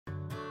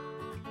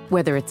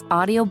Whether it's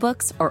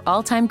audiobooks or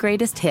all-time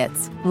greatest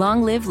hits,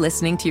 long live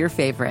listening to your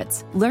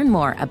favorites. Learn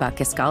more about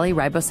Kisqali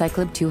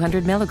Ribociclib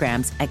 200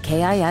 milligrams at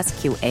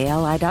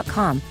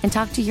KISQALI.com and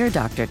talk to your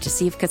doctor to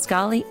see if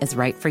Kisqali is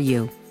right for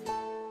you.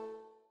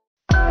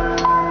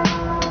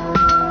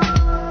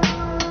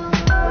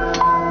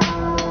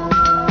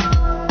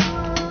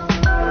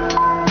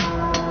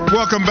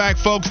 Welcome back,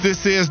 folks.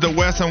 This is the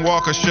Wes and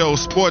Walker Show,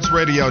 Sports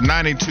Radio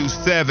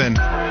 92.7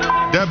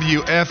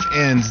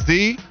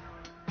 WFNZ.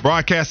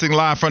 Broadcasting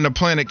live from the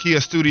Planet Kia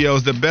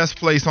Studios, the best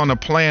place on the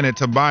planet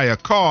to buy a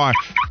car.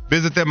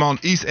 Visit them on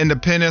East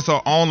Independence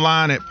or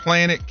online at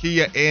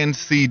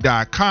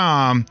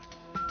planetkianc.com.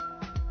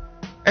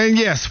 And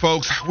yes,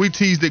 folks, we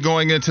teased it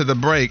going into the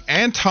break.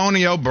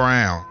 Antonio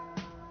Brown,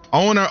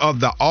 owner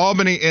of the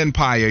Albany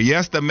Empire.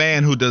 Yes, the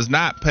man who does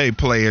not pay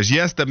players.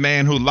 Yes, the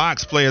man who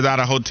locks players out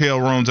of hotel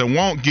rooms and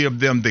won't give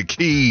them the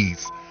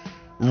keys.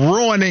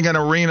 Ruining an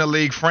Arena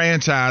League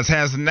franchise,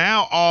 has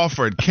now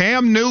offered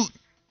Cam Newton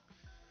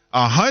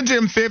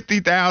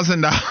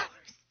 $150,000.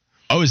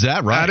 Oh, is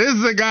that right? Now, this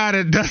is a guy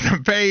that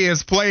doesn't pay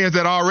his players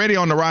that are already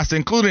on the roster,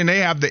 including they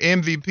have the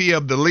MVP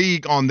of the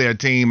league on their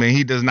team, and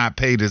he does not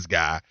pay this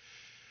guy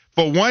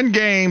for one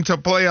game to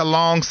play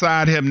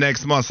alongside him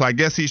next month. So I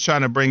guess he's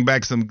trying to bring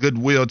back some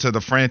goodwill to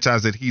the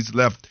franchise that he's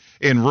left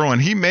in ruin.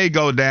 He may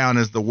go down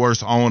as the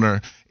worst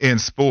owner in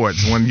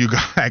sports when you go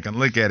back and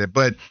look at it.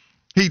 But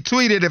he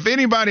tweeted, if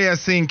anybody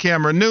has seen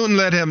Cameron Newton,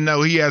 let him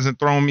know he hasn't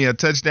thrown me a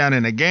touchdown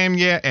in a game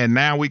yet, and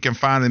now we can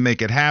finally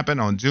make it happen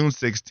on June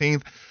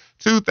 16th,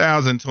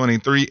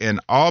 2023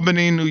 in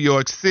Albany, New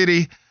York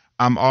City.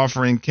 I'm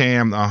offering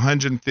Cam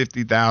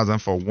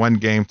 $150,000 for one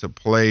game to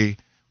play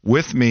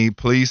with me.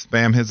 Please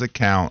spam his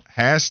account.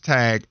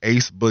 Hashtag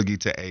Ace Boogie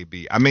to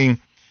AB. I mean,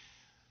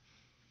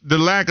 the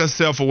lack of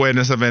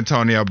self-awareness of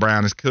Antonio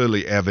Brown is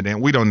clearly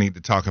evident. We don't need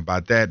to talk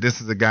about that.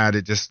 This is a guy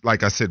that just,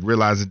 like I said,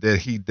 realizes that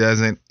he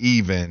doesn't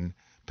even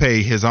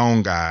pay his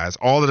own guys.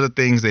 All of the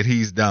things that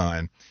he's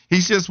done.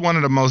 He's just one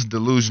of the most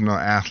delusional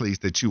athletes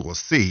that you will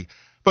see.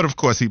 But, of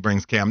course, he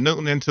brings Cam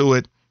Newton into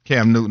it.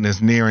 Cam Newton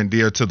is near and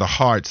dear to the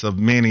hearts of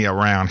many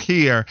around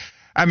here.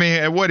 I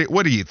mean,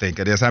 what do you think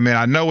of this? I mean,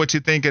 I know what you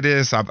think of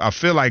this. I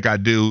feel like I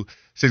do.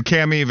 Should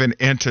Cam even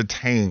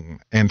entertain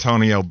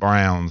Antonio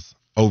Brown's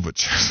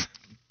overtures?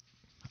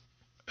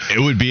 It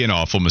would be an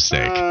awful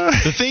mistake.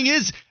 The thing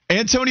is,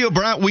 Antonio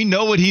Brown, we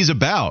know what he's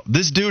about.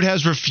 This dude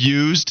has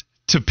refused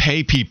to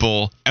pay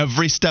people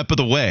every step of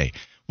the way.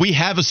 We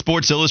have a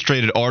Sports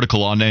Illustrated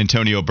article on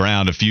Antonio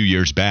Brown a few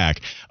years back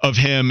of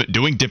him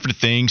doing different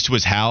things to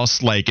his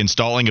house, like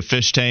installing a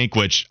fish tank,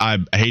 which I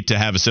hate to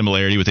have a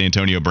similarity with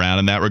Antonio Brown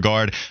in that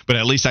regard, but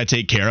at least I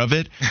take care of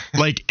it.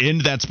 Like in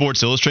that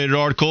Sports Illustrated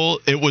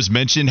article, it was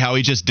mentioned how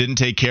he just didn't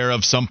take care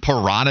of some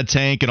piranha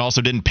tank and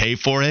also didn't pay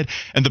for it.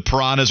 And the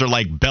piranhas are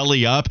like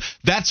belly up.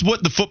 That's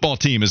what the football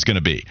team is going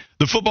to be.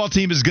 The football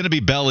team is going to be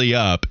belly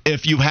up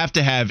if you have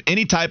to have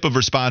any type of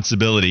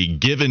responsibility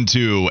given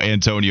to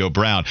Antonio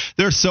Brown.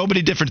 There's so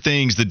many different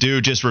things the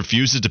dude just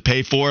refuses to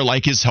pay for,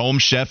 like his home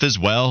chef as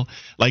well,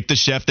 like the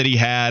chef that he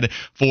had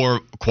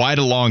for quite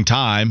a long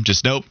time.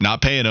 Just nope,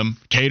 not paying him.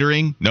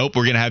 Catering, nope,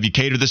 we're going to have you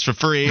cater this for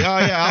free. Oh,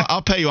 yeah,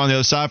 I'll pay you on the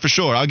other side for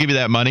sure. I'll give you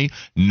that money.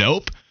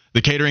 Nope.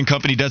 The catering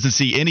company doesn't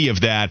see any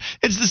of that.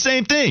 It's the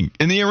same thing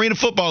in the Arena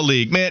Football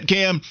League. Man,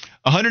 Cam,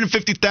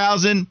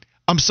 $150,000.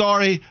 I'm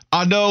sorry.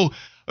 I know.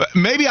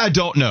 Maybe I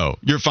don't know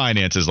your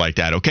finances like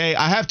that, okay?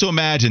 I have to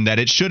imagine that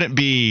it shouldn't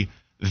be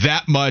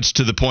that much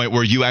to the point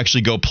where you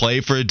actually go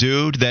play for a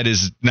dude that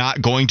is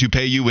not going to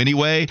pay you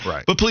anyway.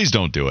 Right. But please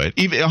don't do it.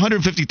 Even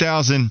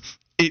 $150,000,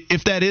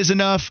 if that is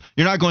enough,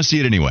 you're not going to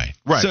see it anyway.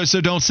 Right. So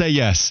don't say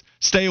yes.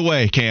 Stay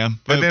away, Cam.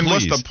 But then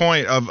please. What's the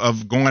point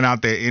of going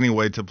out there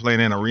anyway to play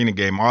in an arena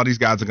game? All these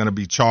guys are going to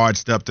be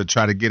charged up to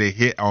try to get a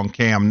hit on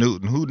Cam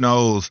Newton. Who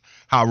knows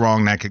how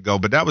wrong that could go?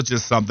 But that was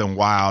just something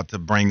wild to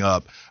bring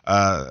up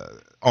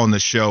on the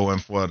show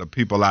and for the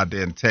people out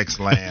there in text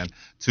land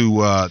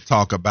to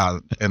talk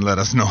about and let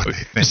us know what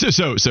they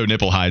think. So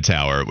Nipple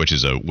Hightower, which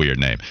is a weird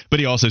name,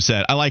 but he also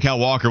said, I like how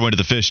Walker went to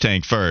the fish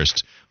tank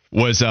first.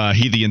 Was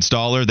he the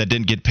installer that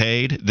didn't get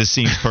paid? This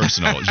seems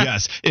personal.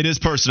 Yes, it is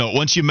personal.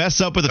 Once you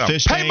mess up with a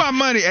fish tank, pay my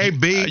money,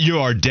 AB. You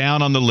are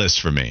down on the list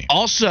for me.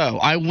 Also,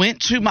 I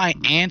went to my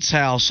aunt's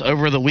house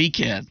over the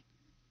weekend.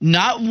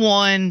 Not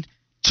one,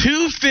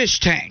 two fish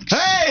tanks.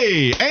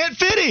 Hey, Aunt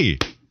Fitty.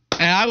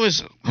 And I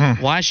was,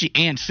 why is she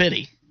Aunt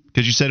Fitty?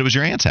 Because you said it was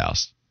your aunt's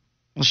house.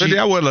 Well, Fitty,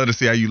 I would love to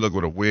see how you look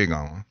with a wig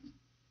on.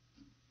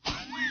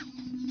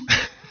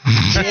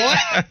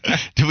 What?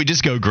 Did we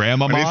just go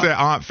grandmama? When he said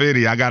Aunt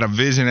Fitty, I got a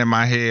vision in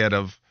my head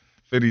of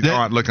Fitty's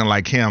aunt looking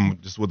like him,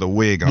 just with a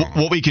wig on.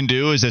 What we can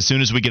do is as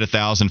soon as we get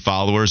 1,000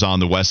 followers on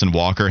the Wes and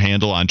Walker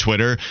handle on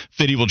Twitter,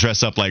 Fitty will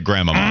dress up like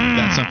grandmama.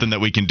 That's something that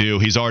we can do.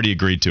 He's already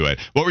agreed to it.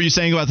 What were you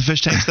saying about the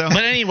fish tanks, though?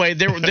 But anyway,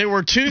 there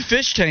were two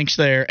fish tanks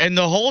there, and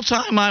the whole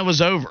time I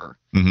was over,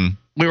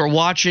 we were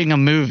watching a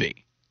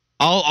movie.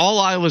 All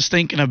I was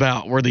thinking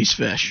about were these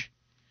fish.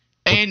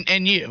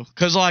 And you,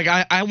 because like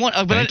I want.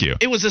 Thank you.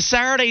 It was a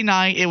Saturday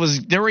night. It was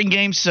during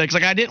Game 6.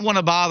 Like I didn't want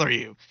to bother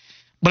you,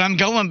 but I'm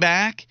going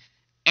back,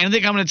 And I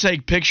think I'm going to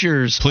take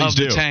pictures of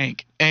the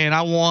tank. And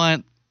I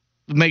want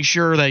to make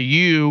sure that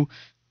you,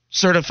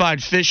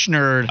 certified fish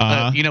nerd,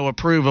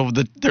 approve of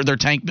their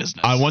tank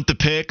business. I want the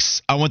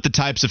pics. I want the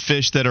types of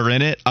fish that are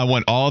in it. I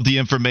want all of the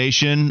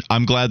information.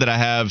 I'm glad that I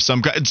have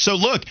some. So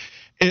look,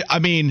 I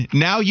mean,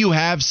 now you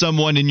have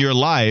someone in your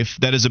life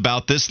that is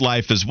about this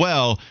life as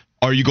well.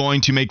 Are you going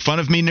to make fun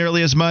of me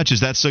nearly as much? Is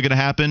that still going to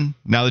happen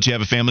now that you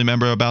have a family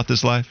member about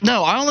this life?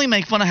 No, I only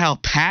make fun of how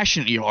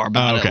passionate you are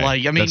about it.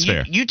 Like, I mean,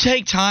 you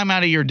take time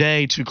out of your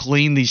day to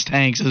clean these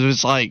tanks.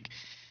 It's like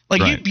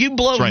right. you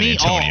blow me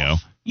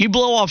off. You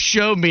blow off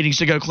show meetings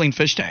to go clean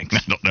fish tanks.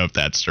 I don't know if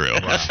that's true.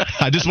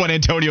 I just want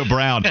Antonio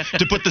Brown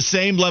to put the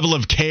same level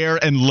of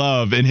care and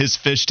love in his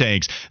fish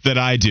tanks that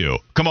I do.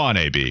 Come on,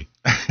 AB.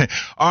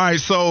 All right,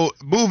 so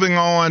moving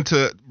on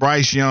to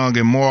Bryce Young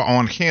and more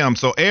on him.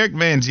 So Eric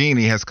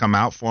Mangini has come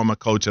out, former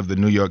coach of the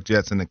New York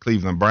Jets and the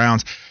Cleveland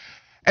Browns,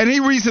 and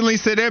he recently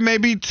said there may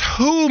be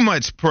too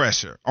much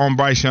pressure on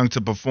Bryce Young to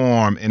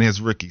perform in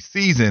his rookie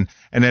season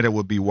and that it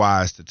would be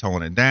wise to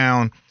tone it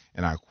down.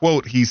 And I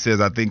quote, he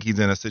says, I think he's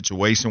in a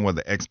situation where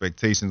the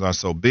expectations are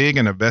so big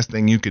and the best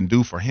thing you can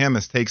do for him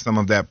is take some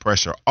of that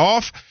pressure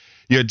off.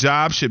 Your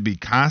job should be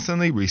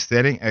constantly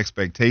resetting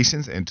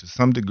expectations and to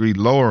some degree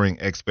lowering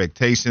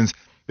expectations.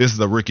 This is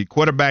a rookie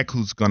quarterback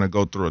who's going to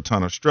go through a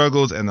ton of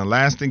struggles. And the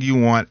last thing you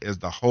want is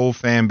the whole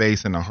fan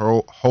base and the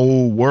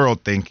whole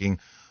world thinking,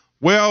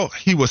 well,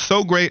 he was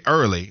so great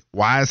early.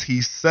 Why is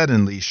he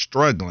suddenly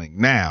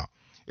struggling now?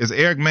 Is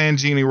Eric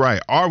Mangini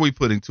right? Are we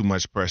putting too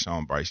much pressure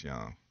on Bryce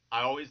Young?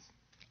 I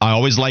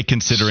always like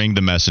considering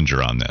the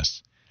messenger on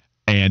this.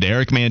 And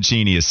Eric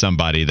Mangini is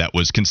somebody that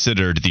was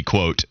considered the,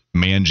 quote,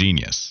 man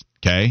genius.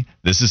 Okay?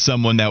 This is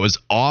someone that was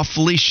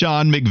awfully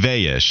Sean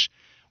McVay-ish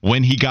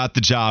when he got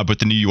the job with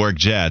the New York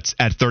Jets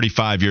at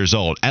 35 years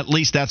old. At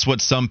least that's what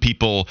some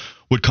people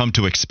would come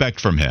to expect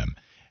from him.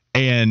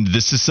 And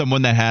this is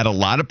someone that had a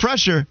lot of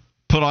pressure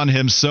put on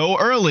him so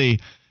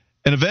early.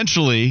 And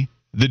eventually,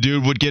 the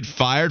dude would get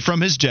fired from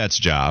his Jets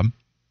job,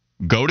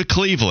 go to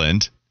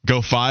Cleveland,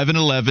 go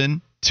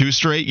 5-11, 2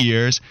 straight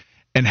years,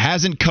 and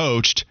hasn't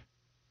coached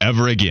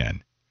ever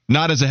again.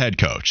 Not as a head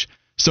coach.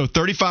 So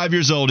 35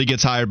 years old, he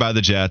gets hired by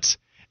the Jets,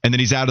 and then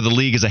he's out of the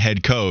league as a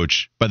head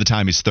coach by the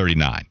time he's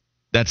 39.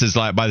 That's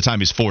by the time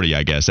he's 40,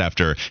 I guess,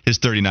 after his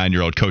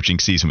 39-year-old coaching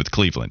season with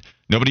Cleveland.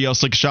 Nobody else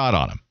took a shot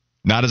on him.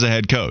 Not as a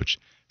head coach.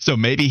 So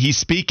maybe he's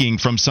speaking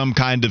from some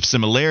kind of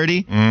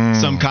similarity,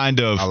 some kind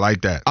of. I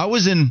like that. I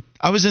was in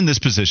this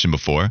position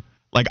before.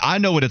 Like, I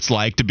know what it's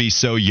like to be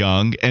so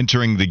young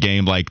entering the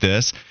game like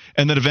this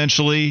and then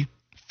eventually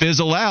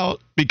fizzle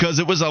out because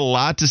it was a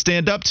lot to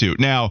stand up to.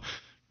 Now,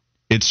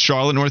 it's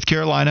Charlotte, North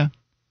Carolina.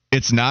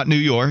 It's not New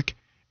York.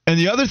 And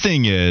the other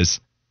thing is,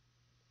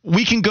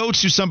 we can go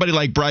to somebody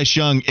like Bryce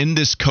Young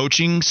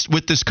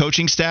with this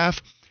coaching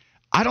staff.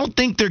 I don't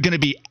think they're going to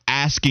be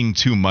asking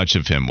too much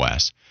of him,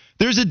 Wes.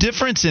 There's a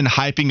difference in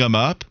hyping him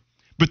up,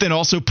 but then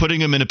also putting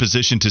him in a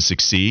position to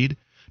succeed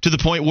to the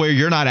point where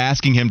you're not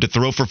asking him to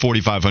throw for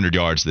 4,500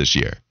 yards this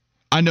year.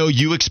 I know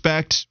you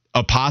expect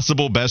a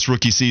possible best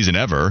rookie season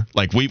ever.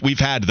 Like, we've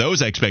had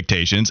those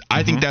expectations.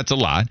 I think that's a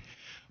lot.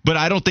 But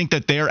I don't think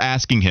that they're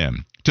asking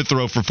him to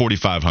throw for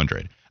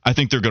 4,500. I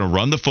think they're going to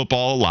run the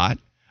football a lot.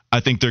 I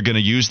think they're going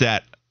to use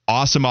that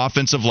awesome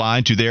offensive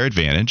line to their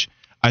advantage.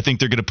 I think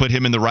they're going to put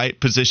him in the right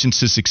positions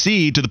to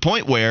succeed to the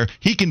point where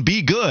he can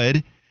be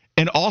good.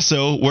 And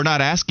also, we're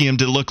not asking him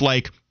to look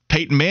like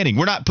Peyton Manning.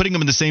 We're not putting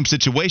him in the same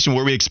situation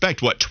where we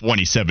expect,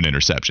 27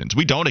 interceptions.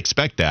 We don't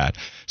expect that.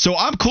 So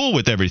I'm cool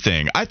with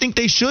everything. I think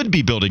they should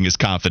be building his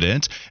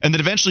confidence and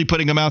then eventually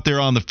putting him out there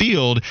on the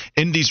field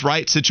in these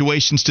right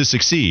situations to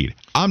succeed.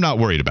 I'm not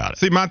worried about it.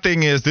 See, my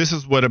thing is, this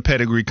is where the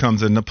pedigree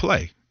comes into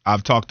play.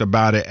 I've talked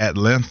about it at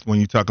length when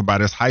you talk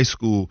about his high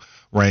school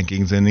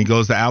rankings, and he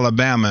goes to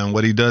Alabama and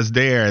what he does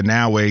there and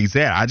now where he's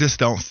at. I just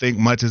don't think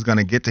much is going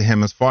to get to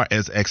him as far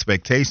as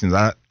expectations.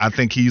 I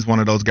think he's one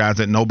of those guys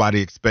that nobody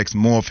expects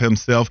more of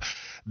himself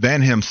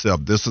than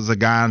himself. This was a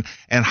guy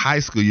in high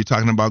school. You're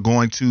talking about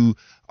going to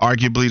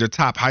arguably the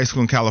top high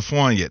school in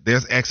California.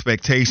 There's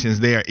expectations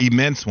there,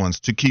 immense ones,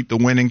 to keep the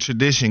winning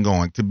tradition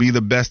going, to be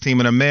the best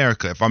team in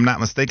America. If I'm not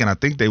mistaken, I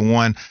think they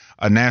won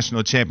a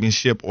national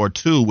championship or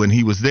 2 when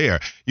he was there.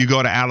 You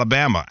go to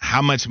Alabama,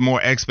 how much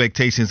more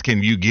expectations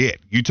can you get?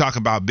 You talk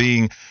about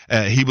being,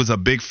 he was a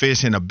big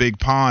fish in a big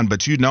pond,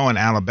 but in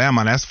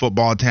Alabama, that's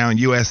football town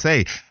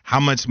USA. How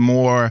much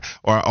more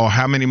or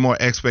how many more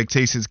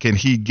expectations can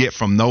he get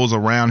from those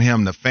around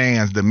him, the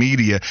fans, the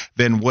media,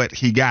 than what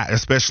he got,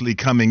 especially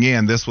coming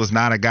in? This was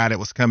not a guy that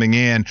was coming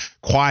in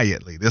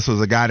quietly. This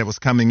was a guy that was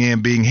coming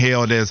in being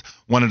hailed as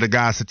one of the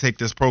guys to take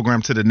this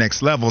program to the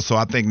next level. So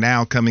I think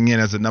now coming in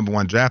as a number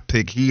 1 draft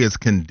pick, he is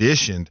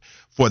conditioned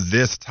for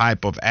this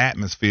type of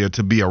atmosphere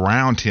to be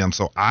around him.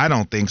 So I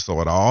don't think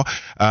so at all.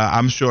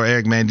 I'm sure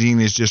Eric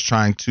Mangini is just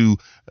trying to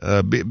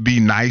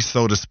be nice,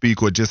 so to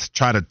speak, or just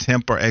try to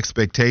temper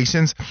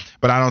expectations.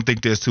 But I don't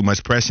think there's too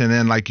much pressure. And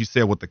then, like you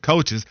said, with the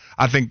coaches,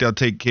 I think they'll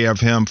take care of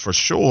him for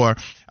sure.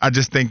 I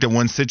just think that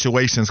when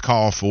situations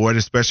call for it,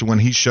 especially when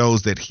he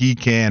shows that he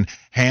can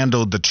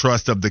handle the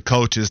trust of the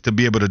coaches to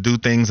be able to do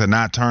things and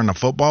not turn the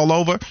football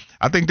over,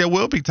 I think there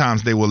will be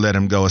times they will let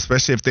him go,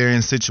 especially if they're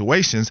in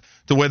situations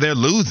to where they're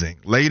losing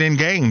late in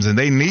games and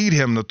they need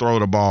him to throw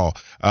the ball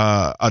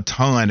a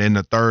ton in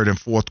the third and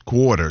fourth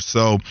quarter.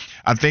 So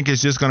I think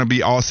it's just going to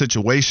be all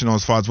situational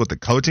as far as what the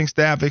coaching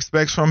staff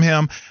expects from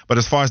him. But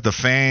as far as the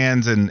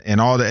fans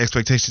and all the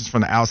expectations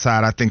from the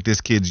outside, I think this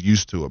kid's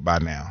used to it by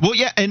now. Well,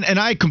 yeah, and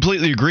I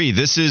completely agree.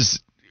 This is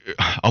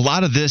a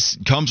lot of this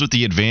comes with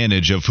the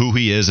advantage of who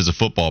he is as a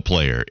football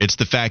player. It's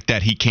the fact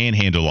that he can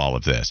handle all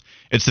of this.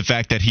 It's the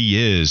fact that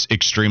he is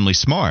extremely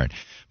smart.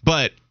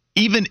 But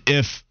even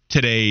if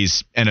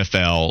today's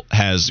NFL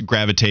has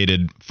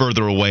gravitated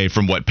further away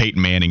from what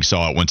Peyton Manning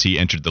saw it once he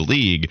entered the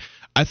league,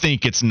 I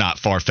think it's not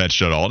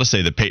far-fetched at all to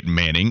say that Peyton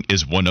Manning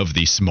is one of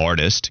the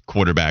smartest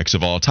quarterbacks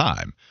of all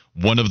time.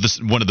 One of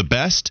the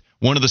best,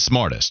 one of the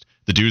smartest.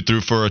 The dude threw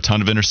for a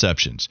ton of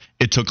interceptions.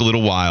 It took a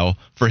little while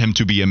for him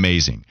to be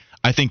amazing.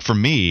 I think for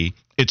me,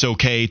 it's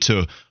okay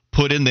to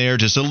put in there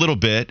just a little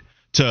bit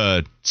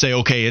to say,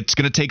 okay, it's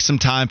going to take some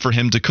time for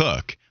him to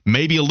cook.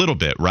 Maybe a little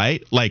bit,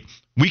 right? Like,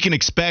 we can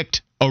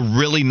expect a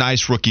really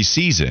nice rookie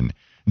season.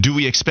 Do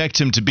we expect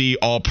him to be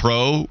all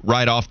pro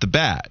right off the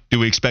bat? Do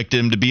we expect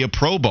him to be a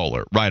Pro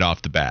Bowler right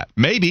off the bat?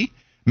 Maybe.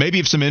 Maybe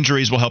if some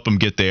injuries will help him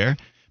get there.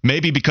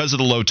 Maybe because of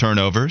the low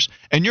turnovers.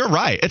 And you're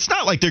right. It's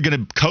not like they're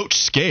going to coach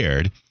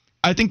scared.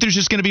 I think there's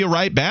just going to be a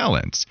right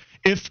balance.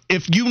 If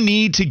you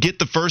need to get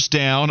the first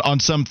down on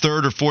some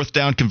third or fourth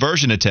down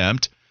conversion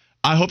attempt,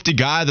 I hope to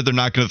God that they're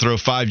not going to throw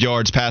 5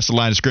 yards past the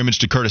line of scrimmage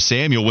to Curtis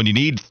Samuel when you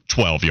need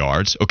 12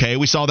 yards. Okay,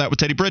 we saw that with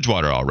Teddy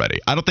Bridgewater already.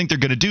 I don't think they're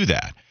going to do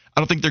that.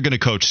 I don't think they're going to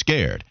coach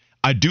scared.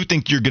 I do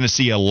think you're going to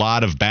see a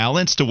lot of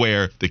balance to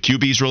where the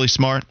QB's really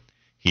smart.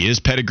 He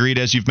is pedigreed,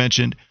 as you've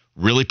mentioned,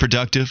 really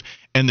productive,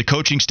 and the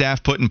coaching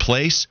staff put in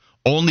place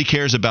only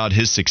cares about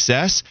his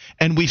success.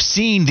 And we've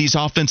seen these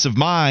offensive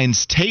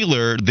minds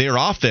tailor their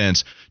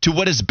offense to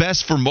what is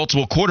best for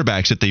multiple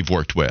quarterbacks that they've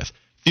worked with.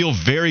 Feel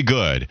very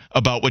good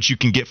about what you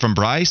can get from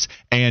Bryce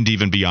and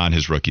even beyond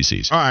his rookie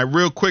season. All right,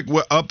 real quick,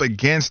 we're up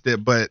against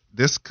it, but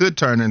this could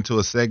turn into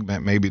a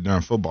segment maybe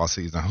during football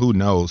season. Who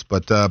knows?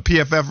 But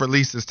PFF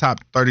released his top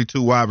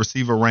 32 wide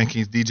receiver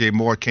rankings. DJ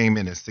Moore came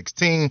in at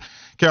 16.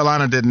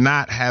 Carolina did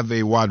not have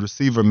a wide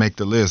receiver make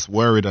the list.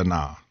 Worried or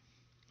not?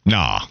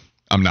 Nah,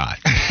 I'm not.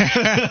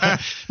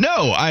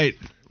 No,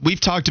 we've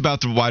talked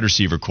about the wide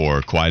receiver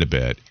core quite a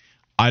bit.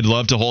 I'd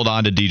love to hold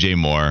on to DJ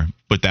Moore,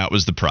 but that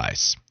was the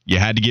price. You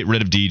had to get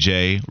rid of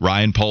DJ.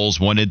 Ryan Poles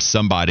wanted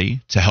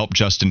somebody to help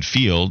Justin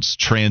Fields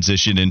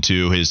transition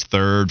into his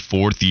third,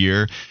 fourth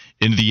year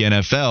in the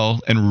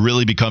NFL and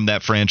really become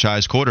that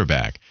franchise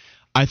quarterback.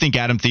 I think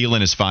Adam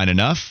Thielen is fine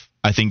enough.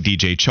 I think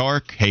DJ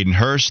Chark, Hayden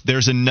Hurst,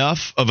 there's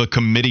enough of a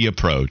committee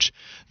approach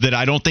that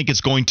I don't think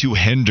it's going to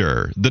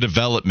hinder the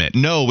development.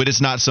 No, it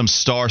is not some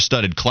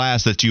star-studded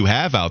class that you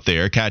have out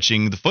there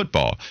catching the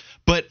football.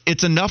 But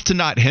it's enough to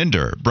not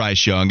hinder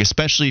Bryce Young,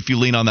 especially if you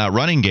lean on that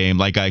running game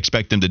like I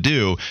expect them to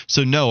do.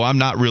 So, no, I'm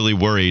not really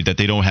worried that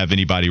they don't have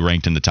anybody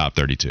ranked in the top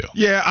 32.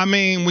 Yeah, I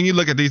mean, when you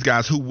look at these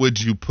guys, who would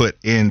you put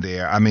in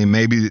there? I mean,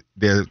 maybe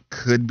there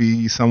could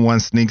be someone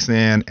sneaks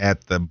in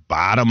at the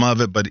bottom of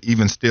it, but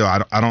even still,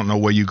 I don't know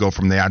where you go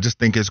from there. I just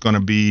think it's going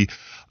to be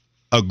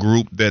a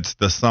group that's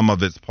the sum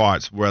of its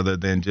parts rather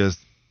than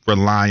just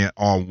reliant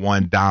on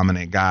one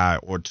dominant guy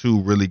or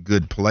two really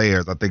good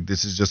players. I think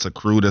this is just a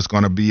crew that's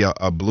going to be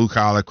a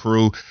blue-collar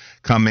crew,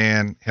 come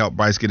in, help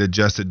Bryce get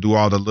adjusted, do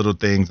all the little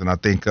things, and I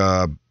think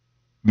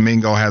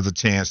Mingo has a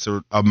chance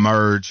to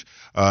emerge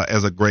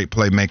as a great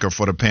playmaker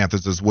for the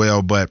Panthers as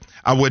well. But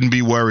I wouldn't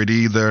be worried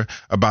either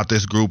about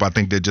this group. I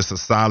think they're just a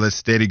solid,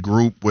 steady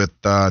group with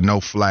no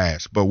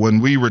flash. But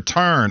when we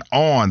return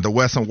on the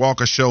Wes and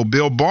Walker Show,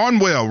 Bill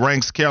Barnwell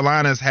ranks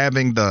Carolina as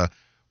having the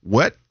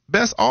what?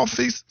 Best off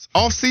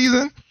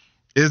season?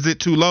 Is it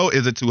too low?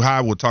 Is it too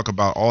high? We'll talk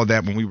about all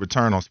that when we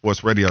return on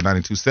Sports Radio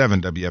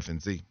 92.7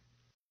 WFNZ.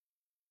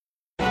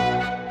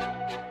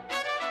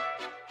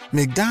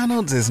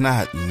 McDonald's is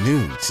not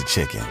new to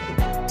chicken.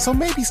 So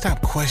maybe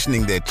stop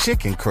questioning their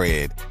chicken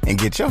cred and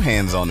get your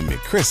hands on the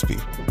McCrispy.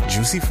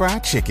 Juicy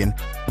fried chicken,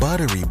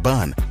 buttery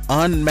bun,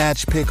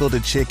 unmatched pickle to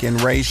chicken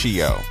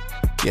ratio.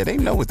 Yeah, they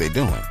know what they're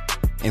doing.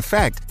 In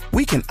fact,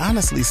 we can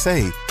honestly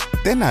say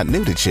they're not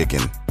new to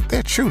chicken.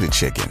 They're true to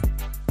chicken.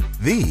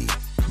 The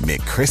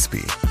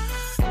McCrispy.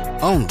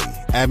 Only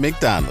at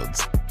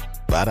McDonald's.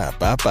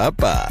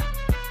 Ba-da-ba-ba-ba.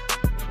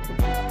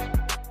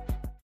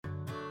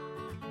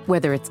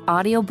 Whether it's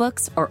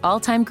audiobooks or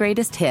all-time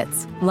greatest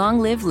hits, long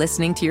live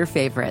listening to your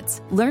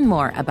favorites. Learn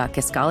more about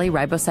Kisqali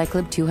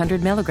Ribociclib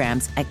 200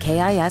 milligrams at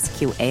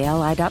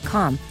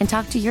KISQALI.com and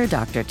talk to your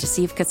doctor to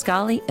see if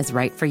Kisqali is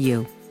right for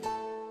you.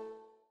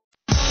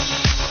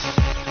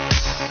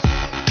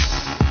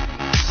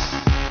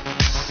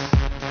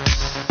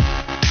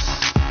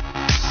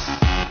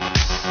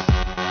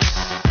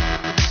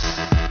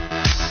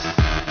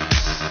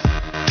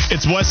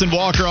 It's Wes and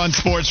Walker on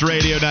Sports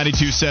Radio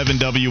 92.7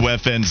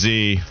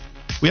 WFNZ.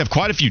 We have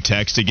quite a few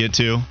texts to get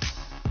to.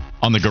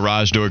 on the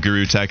Garage Door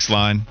Guru text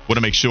line. Want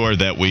to make sure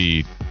that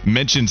we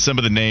mention some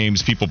of the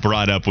names people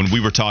brought up when we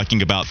were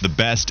talking about the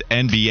best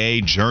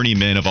NBA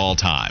journeymen of all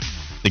time.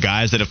 The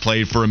guys that have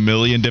played for a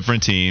million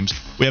different teams.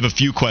 We have a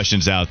few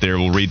questions out there.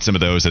 We'll read some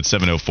of those at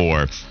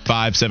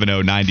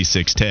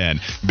 704-570-9610.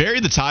 Barry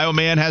the Tile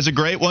Man has a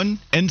great one.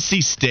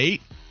 NC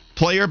State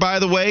player, by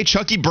the way,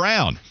 Chucky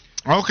Brown.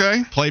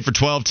 Okay. Played for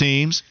 12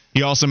 teams.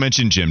 He also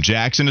mentioned Jim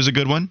Jackson is a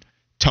good one.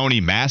 Tony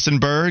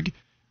Massenberg.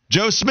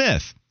 Joe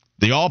Smith.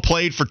 They all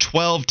played for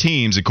 12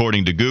 teams,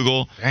 according to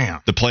Google.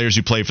 Damn. The players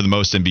who played for the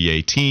most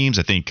NBA teams,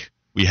 I think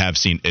we have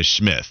seen Ish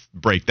Smith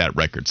break that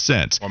record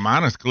since. Well,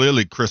 mine is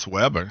clearly Chris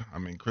Webber. I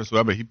mean, Chris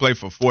Webber, he played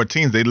for 4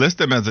 teams. They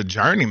list him as a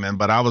journeyman,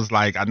 but I was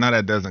like, I know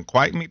that doesn't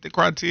quite meet the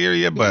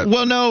criteria, but...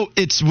 Well, no,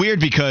 it's weird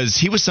because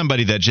he was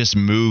somebody that just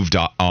moved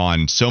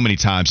on so many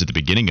times at the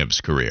beginning of his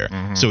career.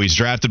 Mm-hmm. So he's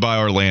drafted by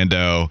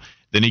Orlando,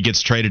 then he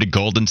gets traded to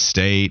Golden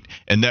State,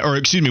 with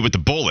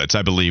the Bullets,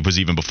 I believe, was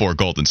even before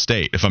Golden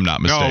State, if I'm not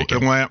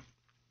mistaken. No, it went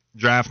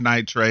draft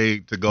night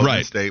trade to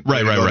Golden State.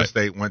 Golden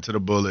State went to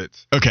the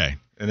Bullets. Okay.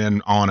 And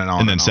then on and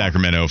on. And then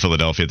Sacramento,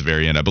 Philadelphia at the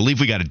very end. I believe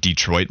we got a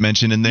Detroit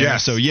mention in there.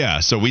 Yes.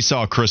 So we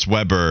saw Chris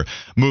Webber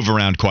move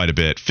around quite a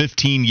bit.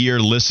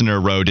 15-year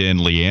listener wrote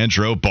in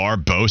Leandro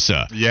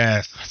Barbosa.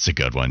 Yes. That's a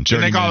good one.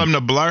 Didn't they call him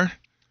the Blur?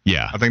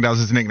 Yeah. I think that was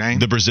his nickname.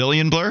 The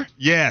Brazilian Blur?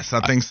 Yes,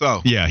 I think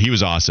so. Yeah, he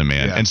was awesome,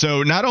 man. Yeah. And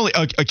so not only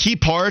a key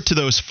part to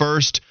those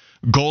first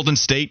Golden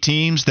State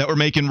teams that were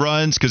making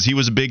runs, because he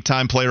was a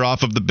big-time player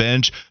off of the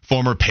bench,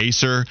 former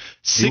Pacer,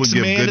 sixth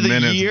man of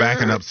the year.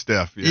 Backing up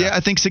Steph. Yeah, I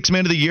think sixth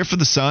man of the year for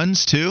the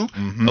Suns, too,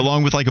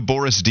 along with like a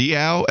Boris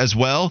Diaw as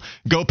well.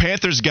 Go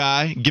Panthers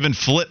guy, giving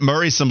Flip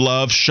Murray some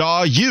love.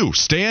 Shaw U,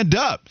 stand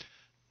up.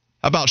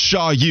 How about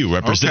Shaw U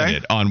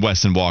represented on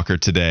Wes and Walker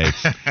today?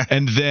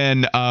 And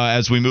then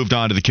as we moved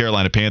on to the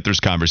Carolina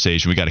Panthers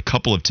conversation, we got a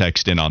couple of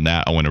texts in on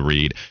that I want to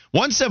read.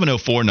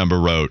 1704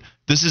 number wrote,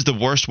 this is the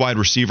worst wide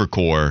receiver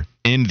core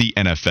in the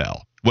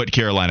NFL, what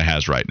Carolina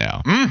has right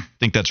now. I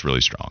think that's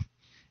really strong.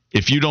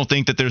 If you don't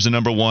think that there's a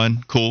number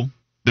one, cool.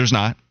 There's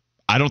not.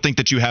 I don't think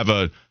that you have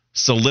a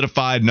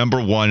solidified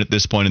number one at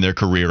this point in their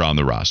career on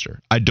the roster.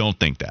 I don't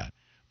think that.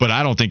 But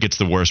I don't think it's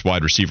the worst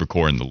wide receiver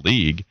core in the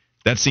league.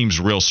 That seems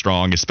real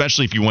strong,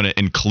 especially if you want to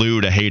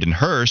include a Hayden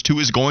Hurst, who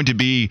is going to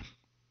be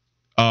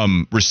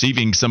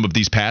receiving some of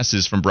these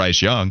passes from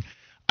Bryce Young.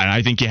 And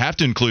I think you have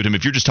to include him.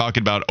 If you're just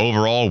talking about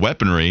overall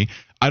weaponry,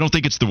 I don't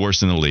think it's the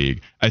worst in the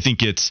league. I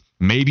think it's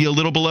maybe a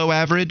little below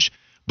average,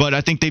 but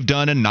I think they've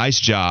done a nice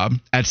job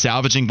at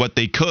salvaging what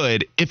they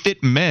could if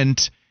it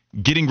meant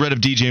getting rid of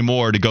DJ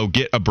Moore to go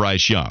get a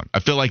Bryce Young.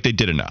 I feel like they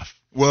did enough.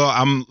 Well,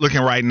 I'm looking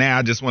right now.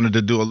 I just wanted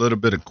to do a little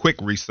bit of quick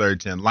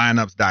research, and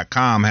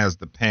lineups.com has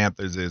the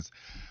Panthers'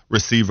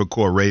 receiver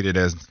core rated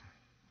as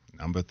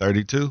number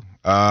 32.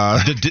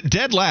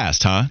 Dead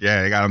last, huh?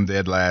 Yeah, they got them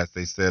dead last.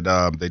 They said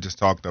they just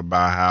talked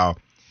about how,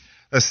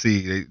 let's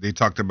see, they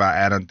talked about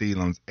Adam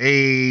Thielen's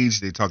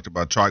age. They talked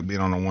about Chark being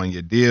on a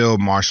one-year deal.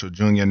 Marshall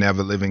Jr.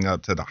 never living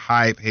up to the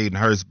hype. Hayden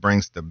Hurst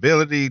brings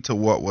stability to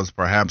what was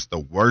perhaps the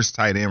worst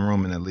tight end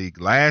room in the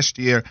league last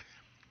year.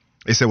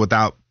 They said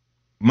without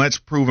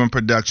much proven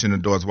production, the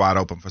door's wide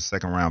open for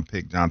second-round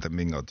pick Jonathan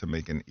Mingo to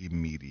make an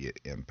immediate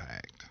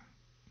impact.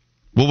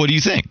 Well, what do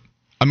you think?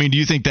 I mean, do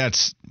you think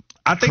that's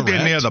I think correct?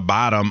 They're near the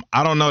bottom.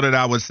 I don't know that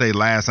I would say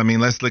last. I mean,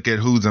 let's look at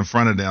who's in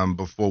front of them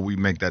before we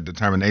make that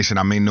determination.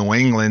 I mean, New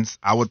England's,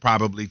 I would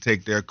probably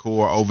take their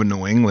core over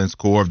New England's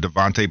core of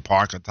Devontae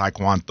Parker,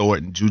 Tyquan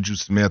Thornton, Juju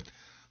Smith,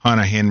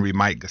 Hunter Henry,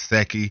 Mike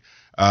Gesicki.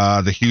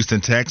 The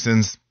Houston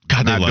Texans,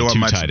 God, they not love doing two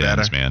much tight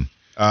ends, better. man.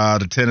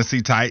 The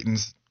Tennessee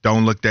Titans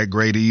don't look that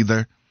great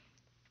either.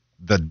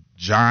 The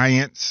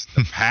Giants,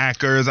 the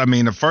Packers. I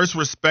mean, the first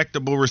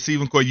respectable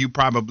receiving core you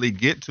probably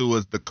get to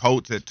is the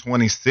Colts at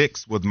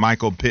 26 with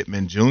Michael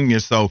Pittman Jr.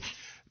 So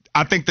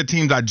I think the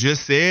teams I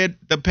just said,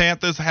 the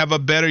Panthers have a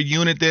better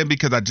unit there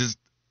because I just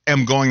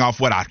am going off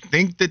what I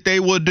think that they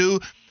will do.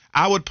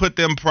 I would put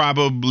them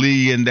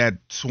probably in that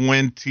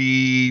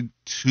 22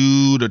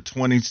 to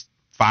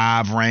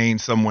 25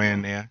 range, somewhere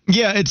in there.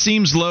 Yeah, it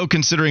seems low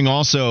considering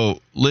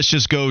also, let's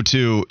just go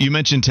to, you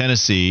mentioned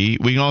Tennessee.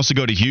 We can also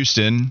go to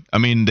Houston. I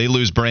mean, they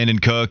lose Brandon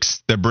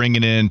Cooks. They're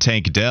bringing in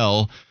Tank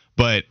Dell.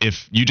 But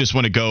if you just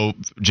want to go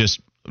just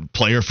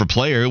player for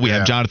player, we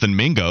have Jonathan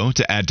Mingo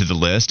to add to the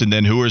list. And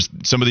then who are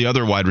some of the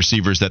other wide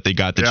receivers that they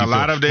got that a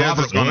lot of theirs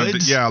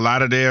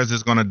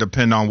is going to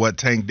depend on what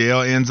Tank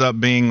Dell ends up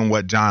being and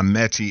what John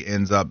Mechie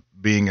ends up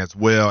being as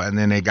well. And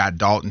then they got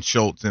Dalton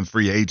Schultz in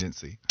free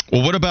agency.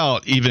 Well, what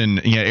about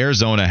even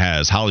Arizona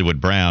has Hollywood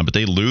Brown, but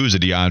they lose a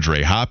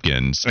DeAndre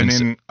Hopkins. And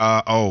then,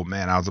 I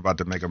was about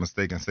to make a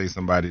mistake and say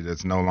somebody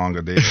that's no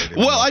longer there.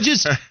 Well,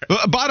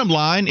 bottom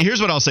line,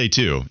 here's what I'll say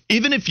too.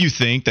 Even if you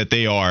think that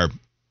they are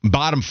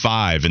bottom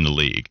 5 in the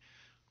league,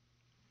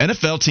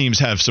 NFL teams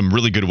have some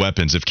really good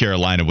weapons if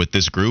Carolina with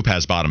this group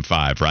has bottom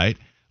 5, right?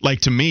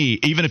 Like, to me,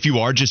 even if you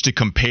are just to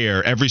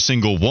compare every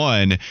single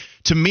one,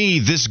 to me,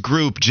 this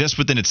group just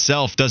within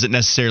itself doesn't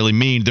necessarily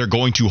mean they're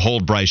going to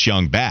hold Bryce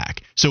Young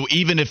back. So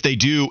even if they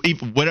do,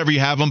 whatever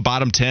you have them,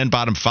 bottom 10,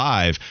 bottom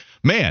 5,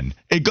 man,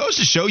 it goes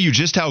to show you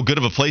just how good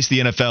of a place the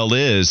NFL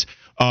is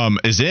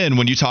in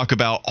when you talk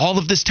about all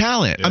of this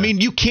talent. Yeah. I mean,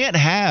 you can't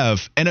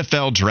have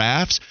NFL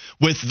drafts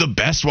with the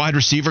best wide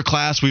receiver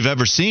class we've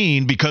ever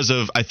seen because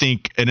of, I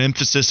think, an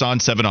emphasis on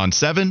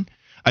 7-on-7.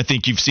 I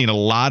think you've seen a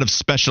lot of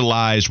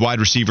specialized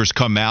wide receivers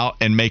come out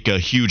and make a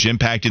huge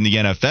impact in the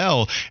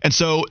NFL. And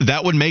so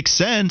that would make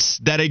sense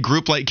that a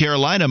group like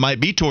Carolina might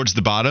be towards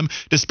the bottom,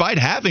 despite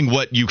having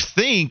what you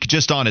think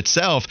just on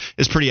itself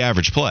is pretty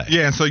average play.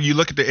 Yeah, and so you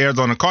look at the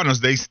Arizona Cardinals,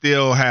 they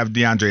still have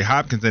DeAndre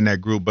Hopkins in that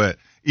group. But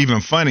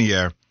even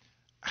funnier,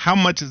 how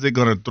much is it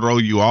going to throw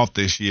you off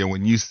this year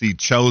when you see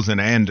Chosen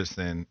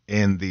Anderson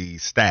in the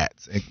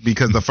stats?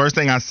 Because the first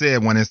thing I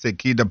said when it said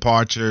key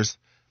departures,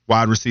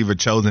 wide receiver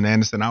Chosen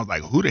Anderson, I was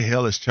like, who the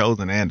hell is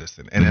Chosen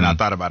Anderson? And then I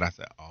thought about it. I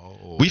said,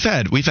 oh. We've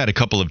had a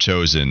couple of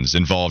Chosens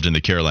involved in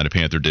the Carolina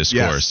Panther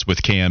discourse,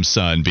 with Cam's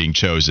son being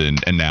chosen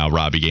and now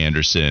Robbie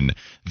Anderson,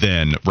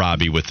 then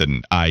Robbie with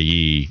an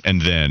IE, and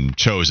then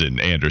Chosen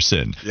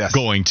Anderson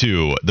going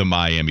to the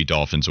Miami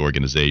Dolphins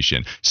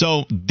organization.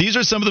 So these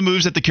are some of the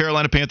moves that the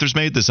Carolina Panthers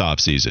made this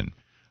offseason.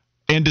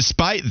 And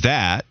despite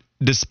that,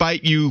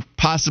 despite you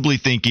possibly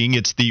thinking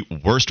it's the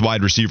worst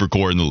wide receiver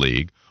core in the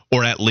league,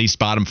 or at least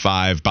bottom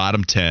 5,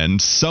 bottom 10,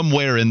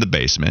 somewhere in the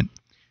basement,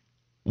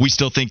 we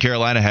still think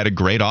Carolina had a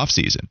great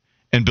offseason.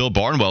 And Bill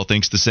Barnwell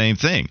thinks the same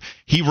thing.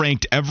 He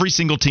ranked every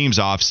single team's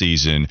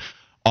offseason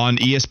on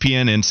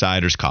ESPN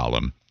Insider's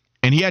column,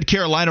 and he had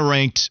Carolina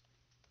ranked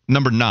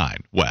number 9,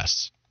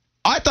 Wes.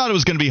 I thought it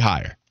was going to be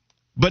higher.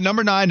 But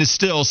number 9 is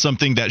still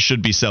something that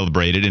should be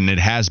celebrated, and it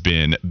has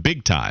been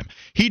big time.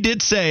 He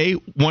did say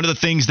one of the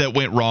things that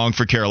went wrong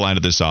for Carolina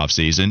this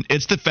offseason,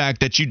 it's the fact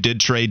that you did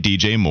trade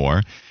DJ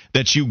Moore,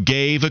 that you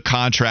gave a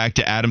contract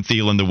to Adam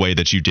Thielen the way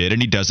that you did,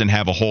 and he doesn't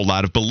have a whole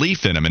lot of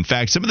belief in him. In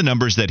fact, some of the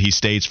numbers that he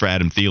states for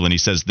Adam Thielen, he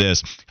says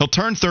this: he'll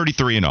turn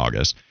 33 in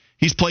August.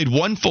 He's played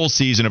one full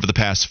season over the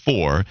past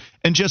 4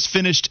 and just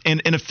finished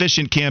an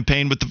inefficient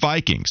campaign with the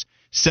Vikings.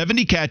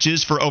 70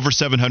 catches for over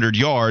 700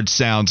 yards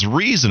sounds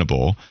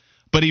reasonable,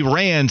 but he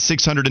ran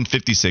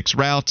 656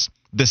 routes,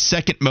 the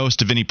second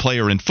most of any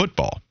player in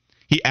football.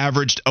 He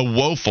averaged a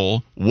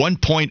woeful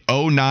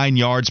 1.09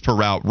 yards per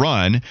route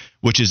run,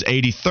 which is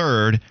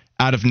 83rd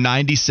out of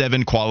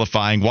 97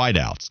 qualifying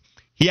wideouts.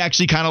 He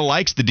actually kind of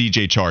likes the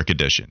DJ Chark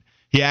edition.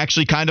 He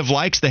actually kind of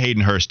likes the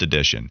Hayden Hurst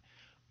edition.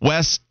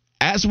 Wes,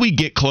 as we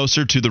get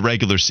closer to the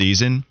regular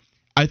season,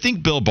 I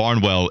think Bill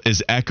Barnwell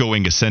is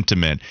echoing a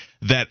sentiment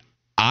that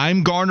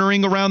I'm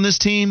garnering around this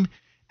team.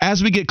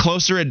 As we get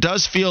closer, it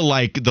does feel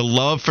like the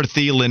love for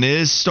Thielen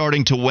is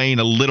starting to wane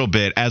a little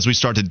bit as we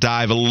start to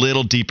dive a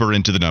little deeper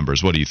into the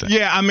numbers. What do you think?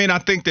 Yeah, I mean, I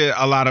think that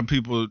a lot of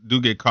people do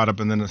get caught up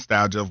in the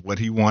nostalgia of what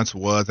he once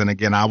was. And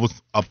again, I was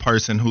a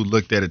person who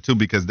looked at it too,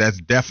 because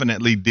that's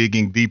definitely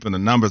digging deep in the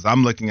numbers.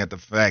 I'm looking at the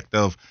fact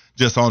of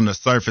just on the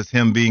surface,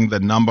 him being the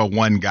number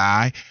 1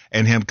 guy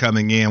and him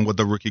coming in with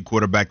a rookie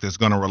quarterback that's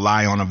going to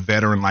rely on a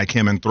veteran like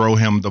him and throw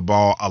him the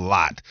ball a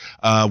lot.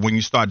 When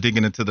you start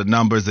digging into the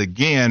numbers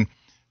again,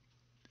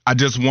 I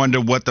just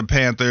wonder what the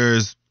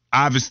Panthers,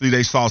 obviously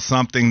they saw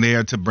something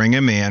there to bring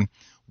him in.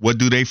 What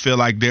do they feel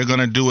like they're going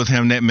to do with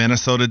him that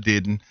Minnesota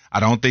didn't? I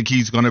don't think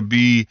he's going to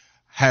be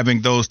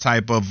having those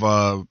type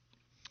of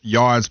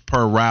yards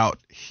per route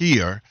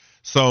here.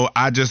 So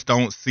I just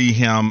don't see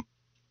him,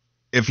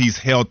 if he's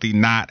healthy,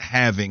 not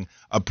having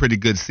a pretty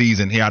good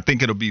season here. I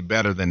think it'll be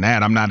better than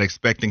that. I'm not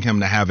expecting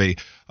him to have a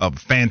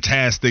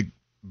fantastic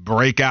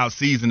breakout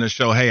season to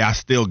show, hey, I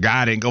still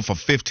got it and go for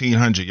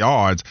 1,500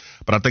 yards.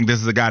 But I think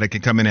this is a guy that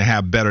can come in and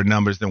have better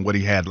numbers than what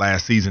he had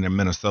last season in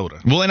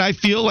Minnesota. Well, and I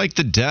feel like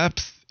the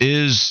depth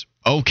is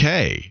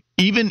okay.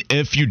 Even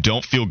if you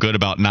don't feel good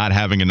about not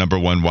having a number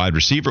 1 wide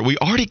receiver, we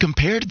already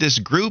compared this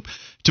group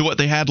to what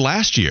they had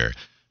last year.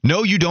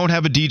 No, you don't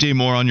have a DJ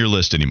Moore on your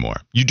list anymore.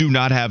 You do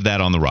not have that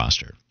on the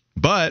roster.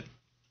 But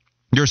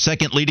your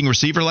second leading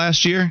receiver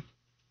last year,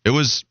 it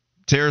was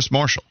Terrace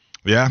Marshall.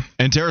 Yeah.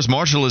 And Terrace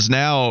Marshall is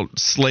now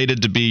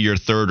slated to be your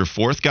 3rd or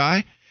 4th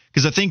guy,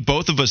 because I think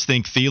both of us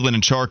think Thielen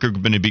and Chark are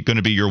going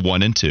to be your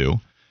 1 and 2.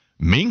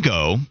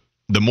 Mingo,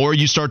 the more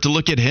you start to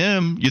look at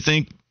him, you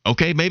think,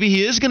 okay, maybe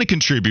he is going to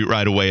contribute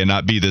right away and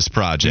not be this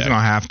project. He's going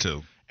to have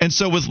to. And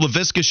so with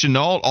Laviska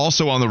Shenault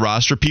also on the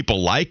roster,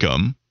 people like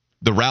him.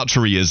 The route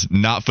tree is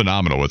not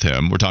phenomenal with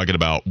him. We're talking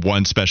about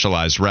one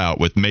specialized route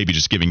with maybe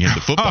just giving him the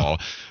football.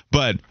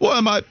 But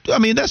I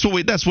mean, that's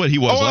what he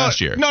was last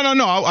year. No.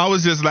 I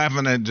was just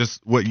laughing at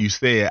just what you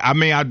said. I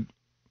mean,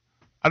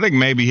 I think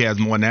maybe he has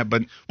more than that,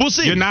 but we'll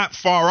see. You're not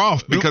far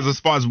off, because as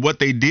far as what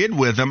they did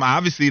with him,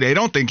 obviously they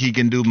don't think he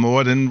can do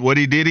more than what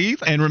he did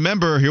either. And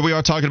remember, here we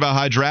are talking about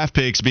high draft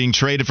picks being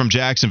traded from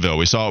Jacksonville.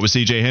 We saw it with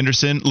C.J.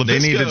 Henderson. They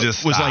need to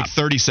just was stop. Like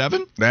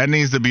 37. That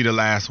needs to be the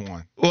last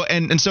one. Well,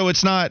 and so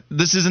it's not.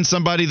 This isn't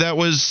somebody that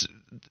was,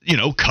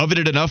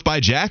 coveted enough by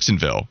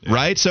Jacksonville,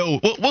 right? So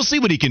we'll see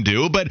what he can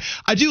do. But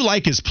I do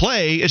like his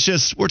play. It's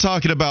just we're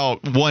talking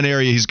about one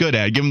area he's good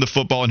at. Give him the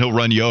football and he'll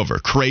run you over.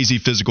 Crazy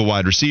physical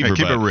wide receiver. Hey,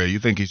 keep it real. You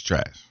think he's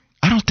trash?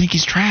 I don't think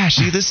he's trash.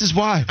 See, this is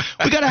why.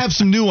 We got to have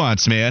some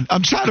nuance, man.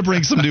 I'm trying to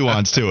bring some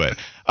nuance to it.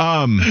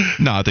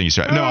 No, I think he's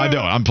trash. No, I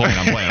don't. I'm playing.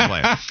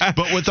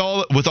 But with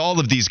all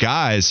of these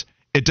guys,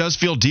 it does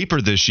feel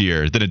deeper this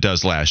year than it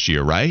does last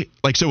year, right?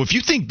 Like, so if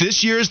you think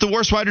this year is the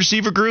worst wide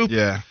receiver group,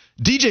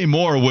 DJ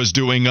Moore was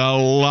doing a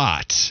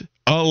lot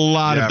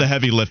of the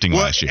heavy lifting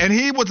last year. And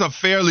he was a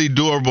fairly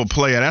durable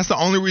player. That's the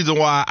only reason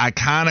why I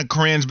kind of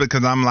cringe,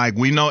 because I'm like,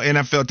 we know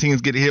NFL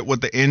teams get hit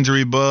with the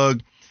injury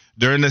bug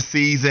during the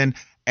season,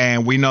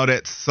 and we know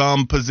that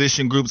some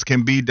position groups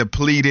can be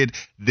depleted.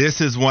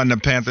 This is one the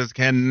Panthers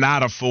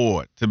cannot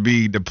afford to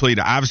be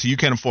depleted. Obviously, you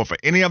can't afford for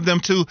any of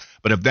them to,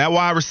 but if that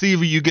wide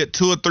receiver, you get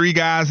 2 or 3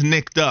 guys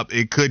nicked up,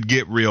 it could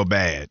get real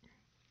bad.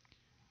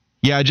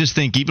 Yeah, I just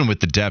think even with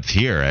the depth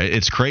here,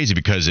 it's crazy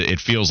because it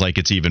feels like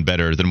it's even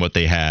better than what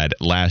they had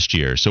last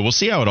year. So we'll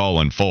see how it all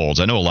unfolds.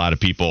 I know a lot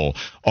of people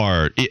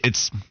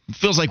it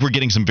feels like we're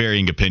getting some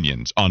varying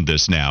opinions on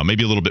this now,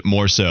 maybe a little bit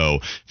more so.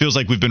 Feels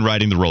like we've been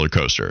riding the roller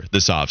coaster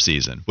this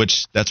offseason,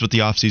 which that's what the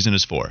offseason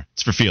is for.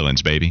 It's for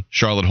feelings, baby.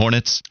 Charlotte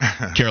Hornets,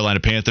 Carolina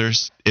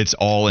Panthers, it's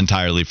all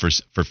entirely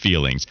for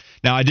feelings.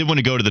 Now, I did want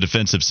to go to the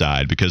defensive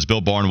side because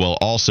Bill Barnwell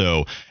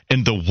also,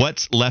 in the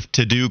what's left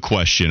to do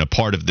question, a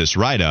part of this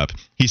write-up,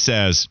 he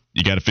says,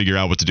 you got to figure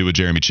out what to do with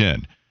Jeremy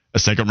Chinn. A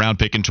second-round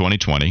pick in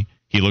 2020.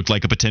 He looked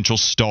like a potential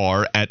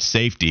star at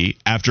safety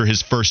after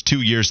his first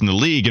 2 years in the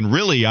league. And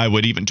really, I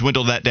would even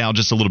dwindle that down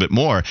just a little bit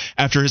more.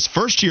 After his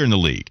first year in the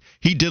league,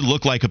 he did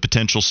look like a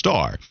potential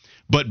star.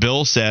 But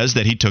Bill says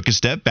that he took a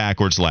step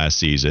backwards last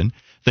season.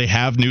 They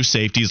have new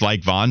safeties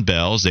like Von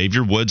Bell.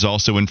 Xavier Woods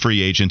also in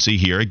free agency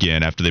here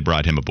again after they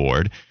brought him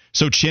aboard.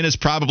 So Chinn is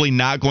probably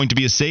not going to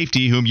be a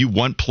safety whom you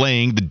want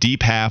playing the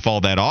deep half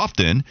all that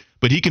often,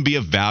 but he can be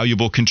a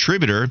valuable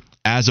contributor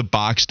as a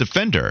box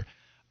defender.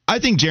 I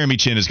think Jeremy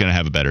Chinn is going to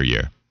have a better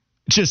year.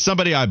 It's just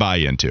somebody I buy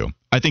into.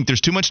 I think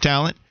there's too much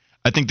talent.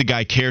 I think the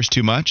guy cares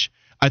too much.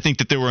 I think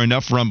that there were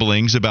enough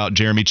rumblings about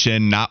Jeremy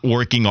Chinn not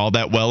working all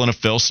that well in a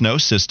Phil Snow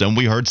system.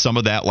 We heard some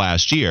of that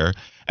last year.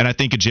 And I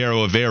think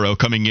Ejiro Evero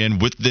coming in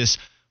with this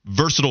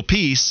versatile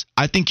piece,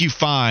 I think you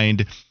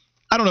find,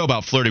 I don't know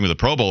about flirting with a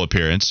Pro Bowl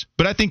appearance,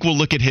 but I think we'll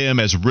look at him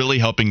as really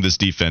helping this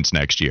defense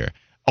next year.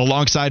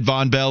 Alongside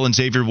Von Bell and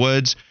Xavier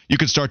Woods, you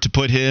can start to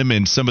put him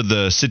in some of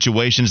the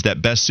situations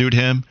that best suit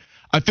him.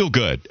 I feel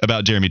good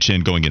about Jeremy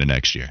Chinn going into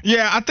next year.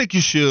 Yeah, I think you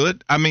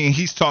should. I mean,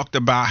 he's talked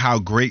about how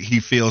great he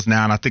feels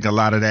now, and I think a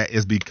lot of that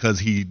is because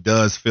he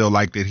does feel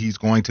like that he's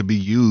going to be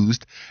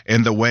used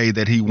in the way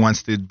that he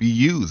wants to be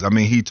used. I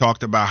mean, he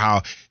talked about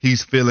how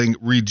he's feeling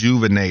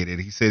rejuvenated.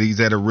 He said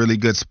he's at a really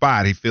good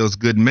spot. He feels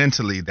good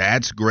mentally.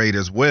 That's great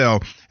as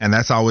well, and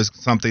that's always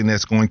something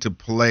that's going to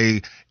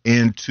play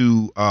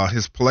into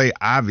his play,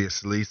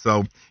 obviously.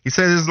 So he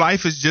said his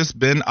life has just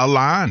been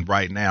aligned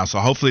right now. So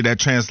hopefully that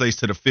translates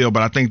to the field.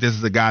 But I think this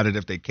is a guy that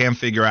if they can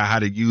figure out how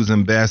to use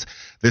him best,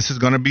 this is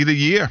going to be the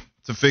year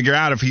to figure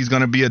out if he's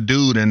going to be a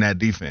dude in that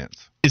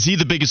defense. Is he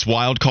the biggest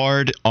wild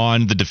card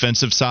on the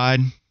defensive side?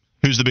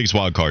 Who's the biggest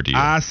wild card to you?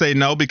 I say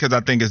no because I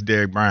think it's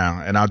Derrick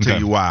Brown, and I'll tell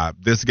you why.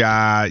 This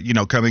guy,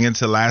 coming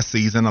into last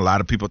season, a lot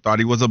of people thought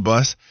he was a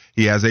bust.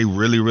 He has a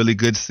really, really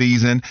good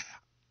season.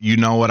 You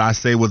know what I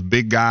say with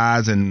big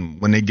guys, and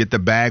when they get the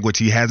bag, which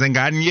he hasn't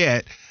gotten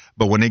yet,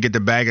 but when they get the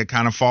bag, it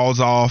kind of falls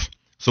off.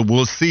 So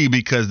we'll see,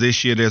 because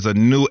this year there's a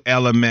new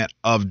element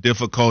of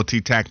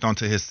difficulty tacked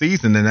onto his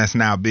season, and that's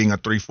now being a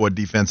 3-4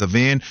 defensive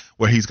end,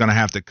 where he's going to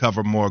have to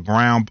cover more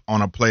ground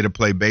on a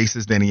play-to-play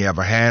basis than he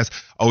ever has.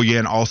 Oh, yeah,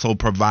 and also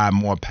provide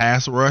more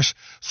pass rush.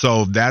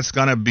 So that's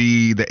going to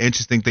be the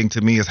interesting thing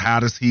to me, is how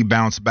does he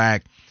bounce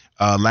back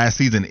last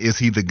season? Is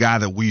he the guy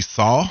that we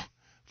saw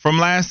from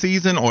last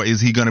season, or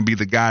is he going to be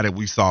the guy that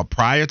we saw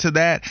prior to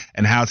that?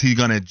 And how's he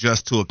going to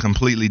adjust to a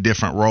completely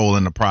different role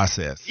in the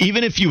process?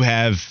 Even if you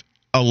have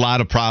a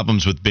lot of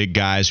problems with big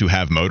guys who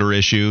have motor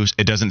issues,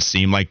 it doesn't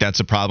seem like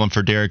that's a problem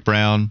for Derrick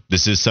Brown.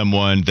 This is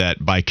someone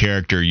that by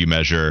character you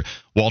measure.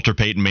 Walter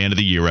Payton, Man of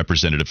the Year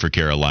representative for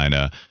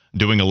Carolina,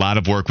 doing a lot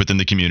of work within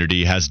the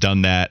community, has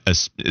done that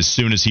as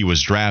soon as he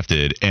was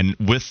drafted. And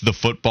with the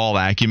football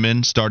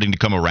acumen starting to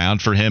come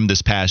around for him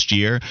this past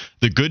year,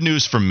 the good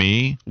news for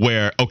me,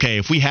 where, okay,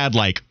 if we had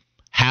like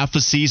half a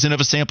season of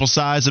a sample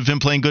size of him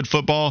playing good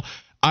football,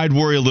 I'd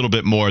worry a little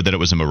bit more that it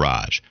was a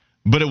mirage.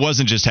 But it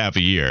wasn't just half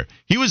a year.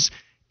 He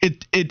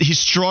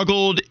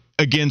struggled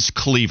against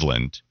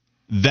Cleveland.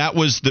 That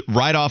was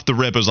right off the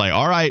rip. It was like,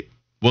 all right,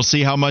 we'll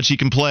see how much he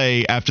can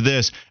play after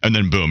this. And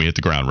then, boom, he hit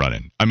the ground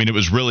running. I mean, it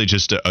was really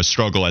just a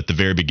struggle at the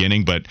very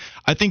beginning. But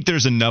I think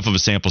there's enough of a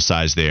sample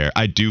size there.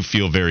 I do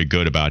feel very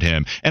good about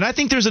him. And I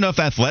think there's enough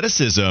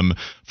athleticism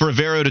for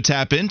Evero to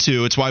tap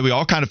into. It's why we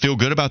all kind of feel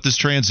good about this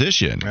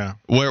transition. Yeah.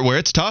 Where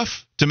it's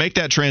tough to make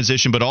that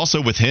transition, but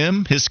also with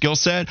him, his skill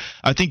set,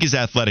 I think he's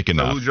athletic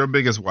enough. So who's your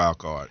biggest wild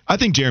card? I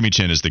think Jeremy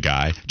Chinn is the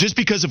guy. Just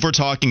because if we're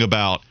talking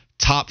about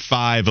top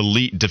 5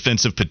 elite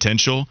defensive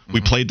potential.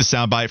 We played the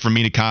soundbite from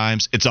Mina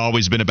Kimes. It's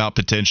always been about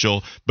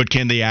potential, but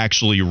can they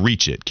actually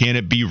reach it? Can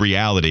it be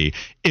reality?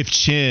 If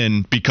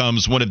Chin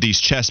becomes one of these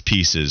chess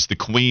pieces, the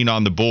queen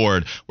on the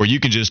board, where you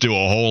can just do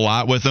a whole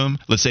lot with him,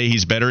 let's say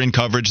he's better in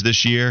coverage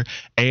this year,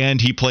 and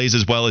he plays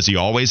as well as he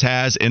always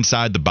has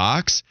inside the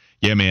box,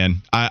 yeah,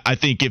 man, I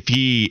think if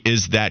he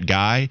is that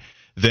guy,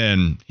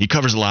 then he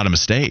covers a lot of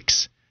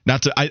mistakes.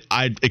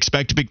 I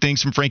expect big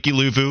things from Frankie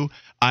Louvu.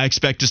 I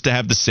expect us to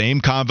have the same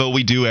convo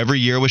we do every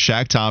year with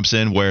Shaq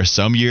Thompson, where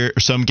some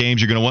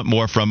games you're going to want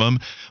more from him.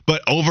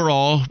 But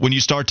overall, when you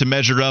start to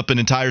measure up an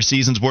entire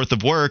season's worth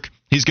of work,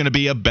 he's going to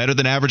be a better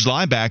than average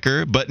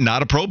linebacker, but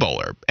not a Pro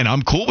Bowler. And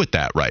I'm cool with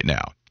that right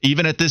now.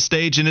 Even at this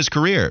stage in his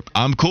career,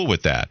 I'm cool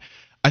with that.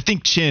 I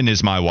think Chin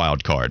is my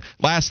wild card.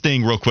 Last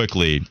thing real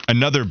quickly,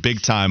 another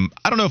big time,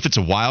 I don't know if it's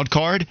a wild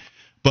card,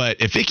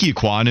 but if Ike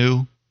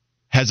Ekwonu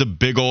has a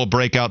big old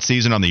breakout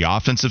season on the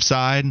offensive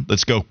side,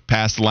 let's go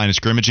past the line of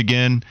scrimmage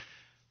again,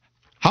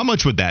 how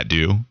much would that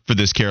do for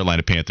this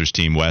Carolina Panthers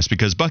team, Wes?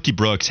 Because Bucky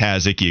Brooks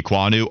has Ike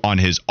Ekwonu on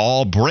his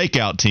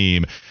all-breakout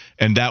team,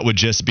 and that would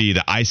just be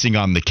the icing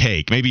on the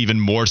cake, maybe even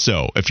more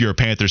so if you're a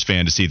Panthers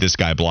fan to see this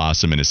guy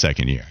blossom in his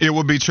second year. It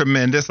would be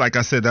tremendous. Like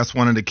I said, that's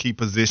one of the key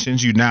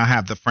positions. You now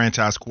have the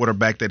franchise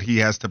quarterback that he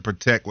has to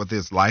protect with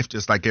his life,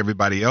 just like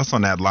everybody else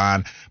on that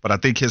line. But I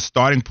think his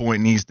starting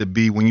point needs to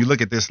be, when you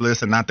look at this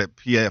list, and not that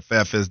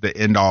PFF is the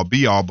end-all,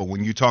 be-all, but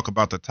when you talk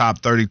about the top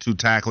 32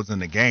 tackles in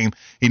the game,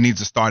 he needs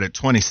to start at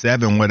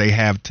 27, where they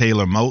have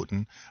Taylor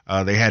Moton.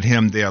 They had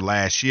him there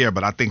last year,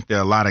 but I think there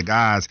are a lot of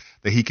guys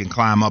that he can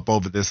climb up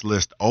over this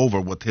list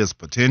over with his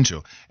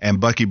potential. And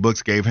Bucky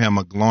Brooks gave him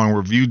a glowing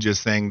review,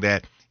 just saying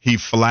that he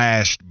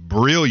flashed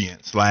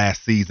brilliance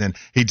last season.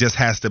 He just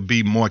has to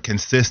be more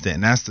consistent.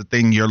 And that's the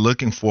thing you're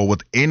looking for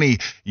with any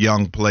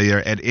young player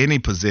at any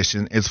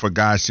position, is for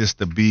guys just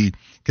to be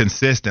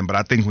consistent. But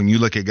I think when you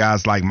look at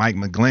guys like Mike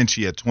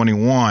McGlinchey at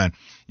 21,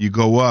 you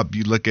go up,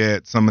 you look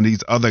at some of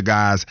these other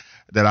guys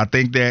that I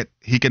think that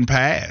he can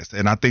pass.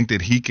 And I think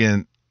that he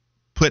can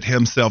put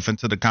himself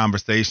into the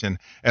conversation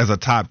as a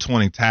top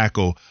 20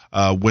 tackle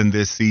when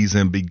this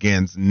season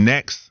begins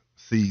next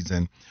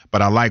season.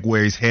 But I like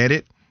where he's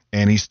headed,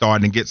 and he's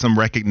starting to get some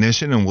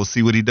recognition, and we'll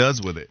see what he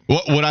does with it.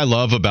 What I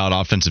love about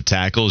offensive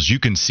tackles, you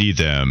can see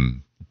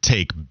them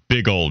take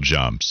big old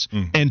jumps.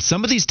 And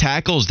some of these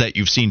tackles that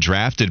you've seen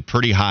drafted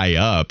pretty high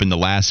up in the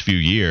last few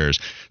years,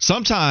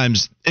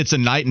 sometimes it's a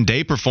night and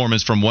day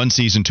performance from one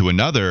season to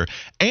another,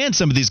 and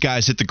some of these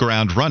guys hit the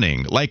ground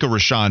running, like a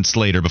Rashawn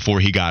Slater before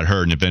he got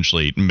hurt and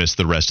eventually missed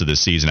the rest of the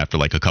season after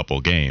like a couple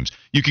of games.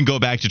 You can go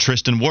back to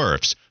Tristan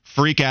Wirfs.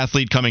 Freak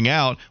athlete coming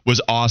out,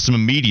 was awesome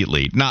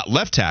immediately. Not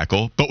left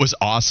tackle, but was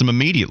awesome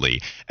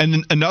immediately. And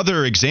then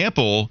another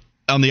example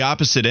on the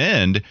opposite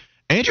end,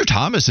 Andrew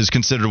Thomas is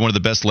considered one of the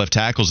best left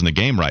tackles in the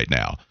game right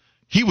now.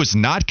 He was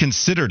not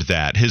considered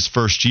that his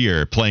first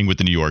year playing with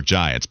the New York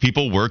Giants.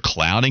 People were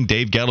clowning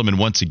Dave Gettleman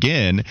once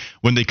again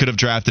when they could have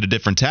drafted a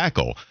different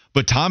tackle.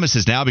 But Thomas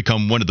has now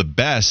become one of the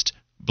best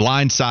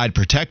blindside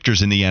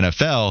protectors in the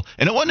NFL,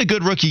 and it wasn't a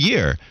good rookie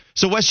year.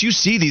 So, Wes, you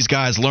see these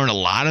guys learn a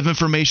lot of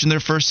information their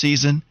first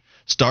season,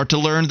 start to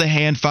learn the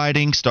hand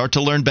fighting, start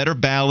to learn better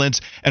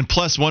balance, and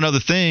plus one other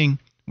thing,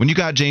 when you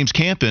got James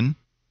Campen,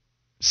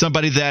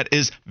 somebody that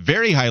is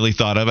very highly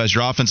thought of as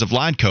your offensive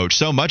line coach,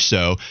 so much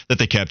so that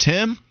they kept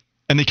him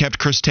and they kept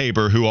Chris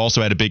Tabor, who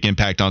also had a big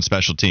impact on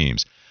special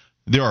teams.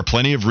 There are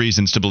plenty of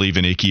reasons to believe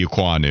in Ike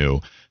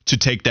Ekwonu to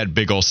take that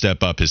big old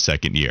step up his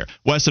second year.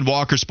 Wes and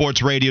Walker,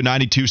 Sports Radio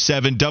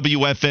 92.7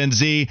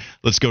 WFNZ.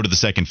 Let's go to the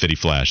second Fitty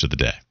Flash of the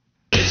day.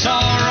 It's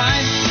all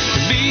right to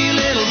be a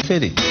little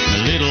Fitty.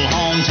 A little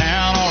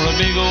hometown or a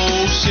big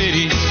old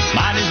city.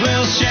 Might as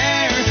well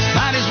share,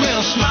 might as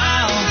well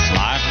smile.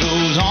 Life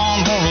goes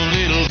on for a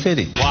little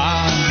Fitty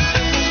while.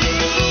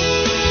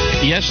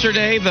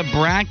 Yesterday, the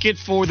bracket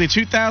for the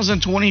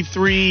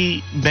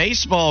 2023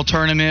 baseball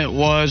tournament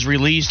was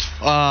released,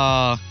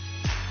 and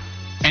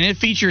it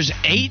features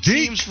 8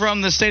 teams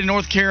from the state of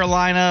North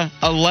Carolina,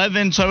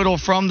 11 total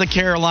from the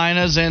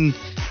Carolinas, and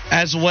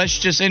as Wes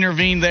just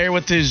intervened there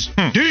with his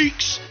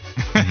Deeks,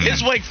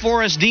 his Wake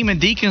Forest Demon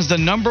Deacons, the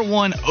number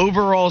 1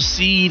 overall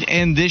seed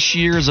in this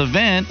year's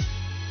event.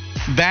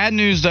 Bad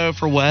news, though,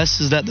 for Wes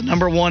is that the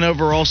number 1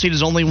 overall seed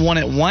has only won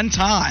at one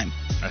time.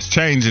 That's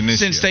changing this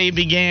since year. They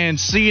began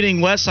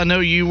seeding. Wes, I know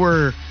you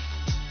were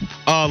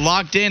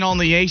locked in on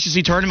the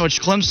ACC tournament,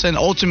 which Clemson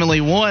ultimately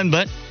won,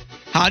 but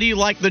how do you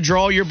like the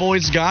draw your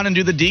boys got, and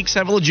do the Deeks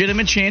have a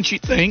legitimate chance, you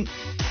think,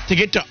 to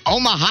get to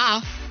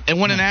Omaha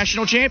and win a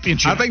national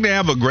championship? I think they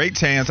have a great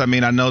chance. I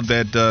mean, I know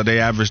that they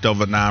averaged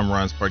over 9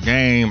 runs per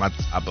game.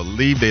 I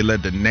believe they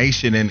led the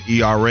nation in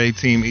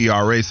team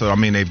ERA. So, I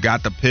mean, they've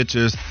got the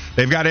pitchers.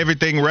 They've got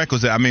everything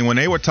requisite. I mean, when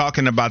they were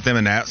talking about them,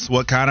 and that's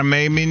what kind of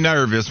made me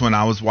nervous when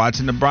I was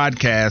watching the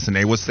broadcast, and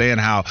they were saying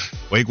how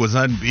Wake was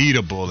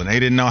unbeatable, and they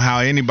didn't know how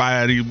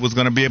anybody was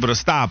going to be able to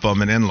stop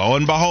them. And then, lo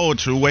and behold,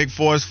 true Wake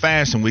Forest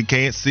fashion, we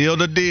can't seal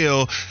the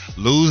deal,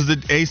 lose the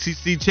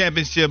ACC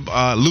championship,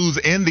 lose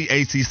in the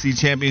ACC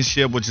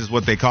championship, which is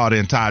what they call the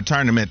entire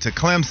tournament, to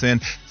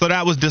Clemson. So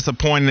that was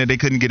disappointing that they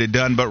couldn't get it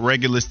done, but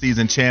regular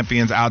season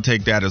champions, I'll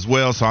take that as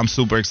well. So I'm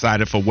super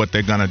excited for what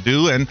they're going to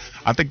do, and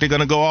I think they're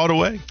going to go all the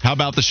way. How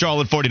about the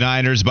Charlotte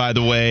 49ers, by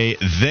the way?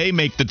 They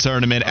make the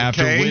tournament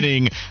after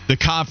winning the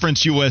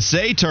Conference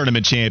USA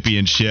Tournament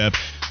Championship.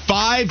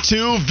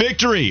 5-2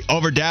 victory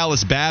over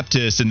Dallas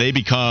Baptist, and they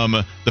become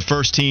the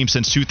first team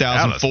since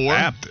 2004. Dallas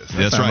Baptist.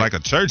 That's right. Like a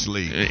church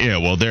league. Yeah,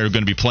 well, they're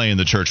going to be playing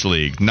the church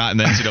league, not in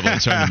the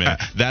NCAA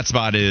tournament. That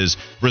spot is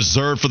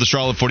reserved for the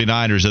Charlotte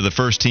 49ers. They're the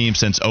first team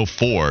since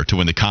 2004 to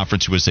win the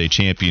Conference USA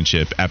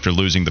Championship after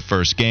losing the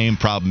first game.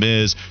 Problem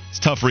is, it's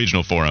a tough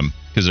regional for them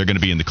because they're going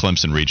to be in the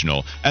Clemson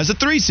regional as a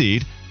 3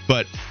 seed.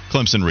 But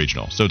Clemson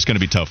regional, so it's going to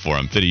be tough for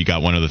them. Fiddy, you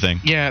got one other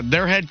thing? Yeah,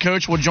 their head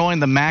coach will join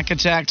the Mac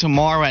Attack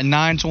tomorrow at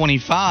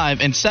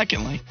 9:25. And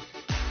secondly,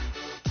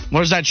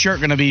 where's that shirt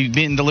going to be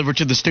being delivered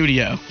to the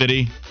studio?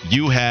 Fiddy,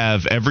 you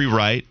have every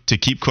right to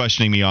keep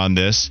questioning me on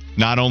this,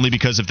 not only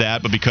because of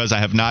that, but because I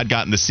have not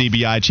gotten the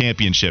CBI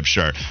championship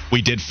shirt.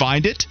 We did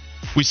find it.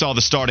 We saw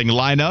the starting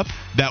lineup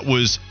that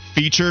was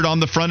featured on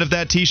the front of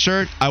that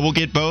T-shirt. I will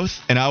get both,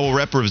 and I will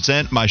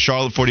represent my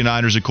Charlotte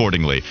 49ers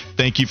accordingly.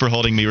 Thank you for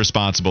holding me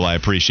responsible. I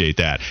appreciate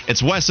that.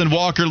 It's Wes and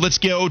Walker. Let's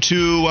go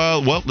to,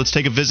 let's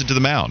take a visit to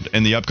the mound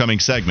in the upcoming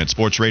segment.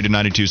 Sports Radio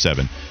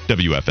 92.7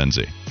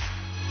 WFNZ.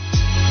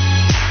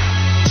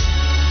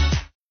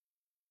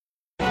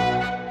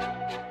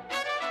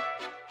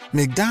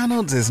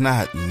 McDonald's is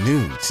not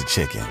new to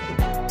chicken.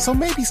 So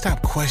maybe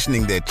stop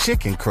questioning their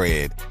chicken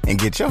cred and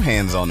get your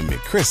hands on the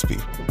McCrispy.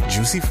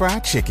 Juicy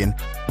fried chicken,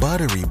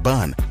 buttery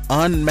bun,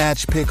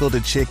 unmatched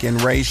pickle-to-chicken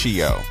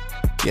ratio.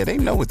 Yeah, they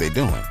know what they're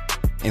doing.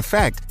 In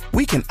fact,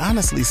 we can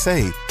honestly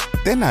say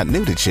they're not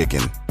new to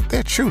chicken.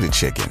 They're true to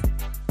chicken.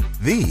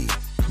 The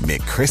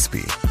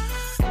McCrispy.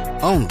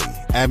 Only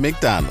at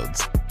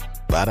McDonald's.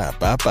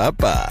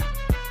 Ba-da-ba-ba-ba.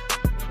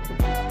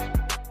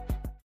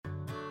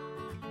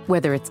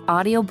 Whether it's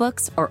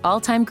audiobooks or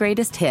all-time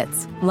greatest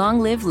hits,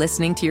 long live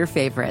listening to your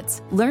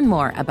favorites. Learn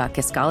more about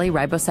Kisqali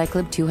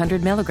Ribociclib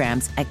 200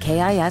 milligrams at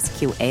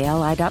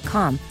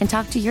KISQALI.com and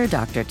talk to your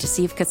doctor to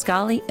see if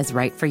Kisqali is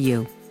right for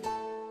you.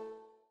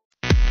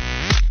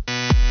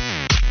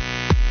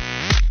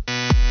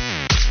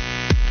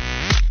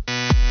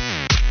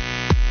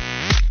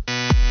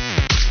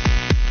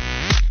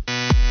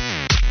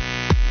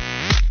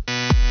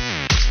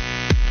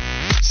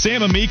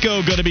 Sam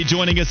Amico going to be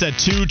joining us at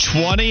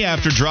 2:20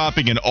 after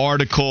dropping an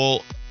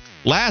article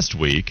last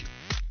week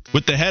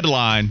with the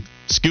headline,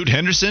 Scoot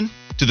Henderson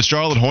to the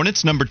Charlotte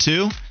Hornets, number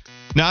 2.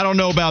 Now, I don't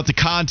know about the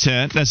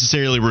content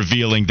necessarily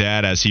revealing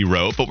that as he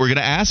wrote, but we're going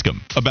to ask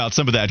him about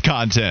some of that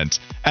content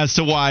as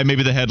to why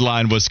maybe the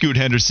headline was Scoot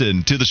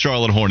Henderson to the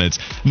Charlotte Hornets,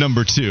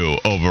 number 2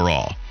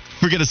 overall.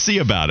 We're going to see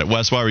about it.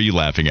 Wes, why were you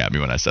laughing at me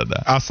when I said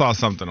that? I saw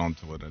something on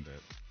Twitter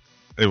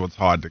that it was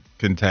hard to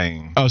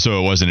contain. Oh, so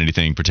it wasn't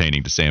anything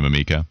pertaining to Sam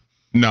Amico?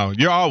 No,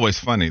 you're always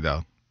funny,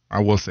 though.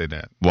 I will say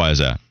that. Why is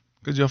that?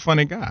 Because you're a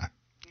funny guy.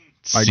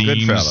 Like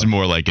Seems Goodfellas.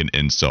 more like an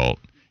insult.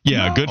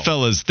 Yeah, no.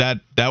 Goodfellas,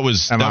 that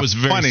was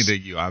very funny to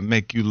you. I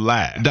make you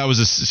laugh. That was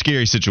a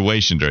scary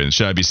situation during.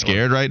 Should I be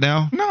scared right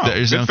now? No.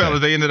 Goodfellas,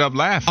 they ended up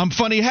laughing. I'm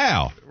funny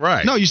how?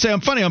 Right. No, you say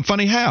I'm funny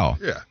how?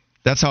 Yeah.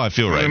 That's how I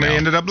feel right now. They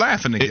ended up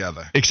laughing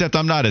together. Except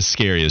I'm not as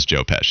scary as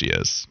Joe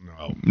Pesci is.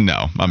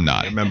 No, I'm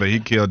not. Remember, he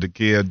killed the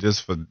kid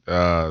just for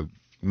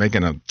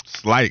making a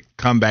slight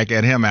comeback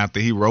at him after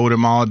he rode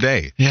him all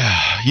day. Yeah,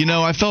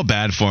 I felt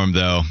bad for him,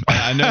 though.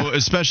 I know,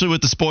 especially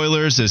with the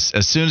spoilers,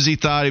 as soon as he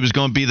thought he was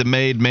going to be the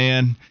made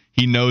man,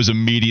 he knows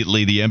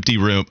immediately the empty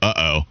room.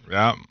 Uh-oh.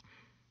 Yep.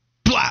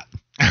 Blah.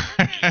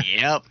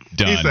 Yep.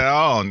 Done. He said,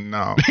 oh,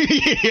 no.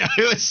 Yeah,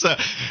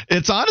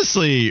 it's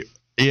honestly...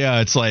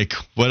 Yeah, it's like,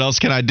 what else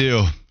can I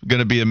do?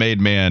 Gonna be a made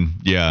man.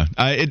 Yeah.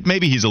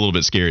 Maybe he's a little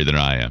bit scarier than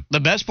I am.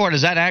 The best part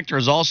is that actor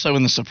is also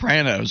in The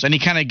Sopranos, and he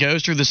kind of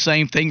goes through the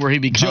same thing where he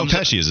becomes... Joe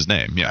Pesci is his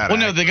name, yeah. Well,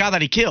 no, the guy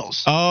that he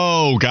kills.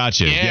 Oh,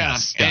 gotcha. Yeah.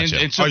 Yes, gotcha.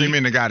 And so you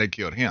mean the guy that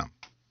killed him?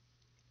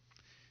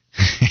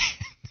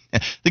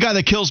 The guy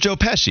that kills Joe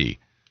Pesci.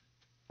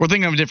 We're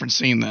thinking of a different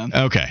scene then.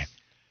 Okay.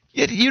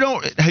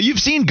 You've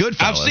seen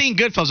Goodfellas. I've seen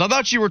Goodfellas. I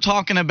thought you were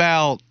talking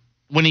about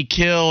when he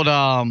killed...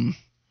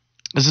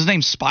 is his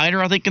name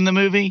Spider, I think, in the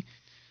movie?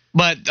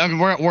 But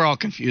we're all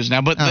confused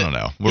now. But I don't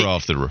know. We're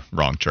off the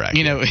wrong track.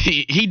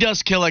 He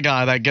does kill a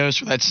guy that goes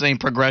for that same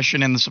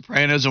progression in The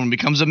Sopranos, and when he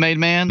becomes a made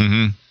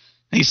man,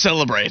 he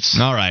celebrates.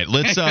 All right,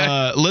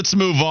 let's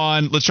move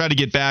on. Let's try to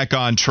get back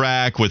on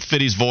track with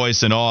Fiddy's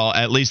voice and all.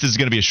 At least this is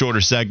going to be a shorter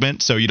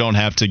segment, so you don't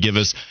have to give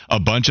us a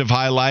bunch of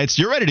highlights.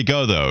 You're ready to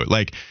go, though.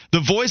 Like,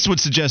 the voice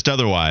would suggest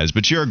otherwise,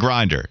 but you're a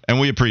grinder,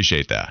 and we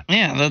appreciate that.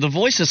 Yeah, the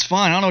voice is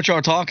fine. I don't know what y'all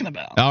are talking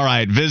about. All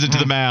right, visit to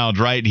the mound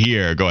right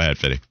here. Go ahead,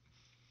 Fiddy.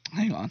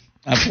 Hang on.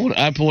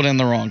 I pulled in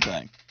the wrong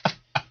thing.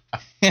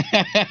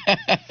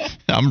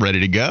 I'm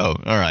ready to go.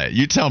 All right.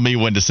 You tell me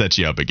when to set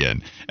you up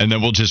again, and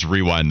then we'll just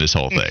rewind this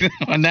whole thing.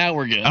 Now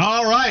we're good.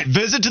 All right.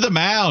 Visit to the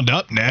mound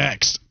up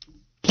next.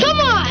 Come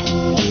on.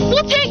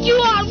 We'll take you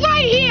on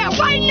right here,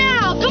 right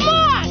now. Come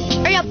on.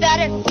 Hurry up,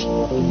 batter.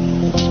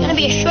 It's going to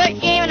be a short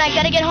game, and I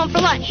got to get home for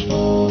lunch.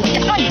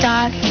 If my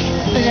dog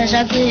was as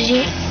ugly as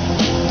you,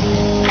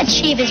 I'd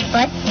shave his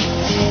butt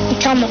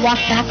and tell him to walk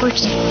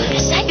backwards.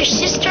 Is that your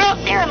sister out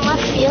there in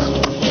left field?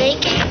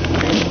 Naked?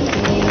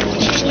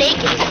 She's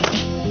naked?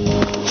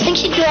 You think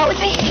she'd go out with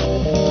me?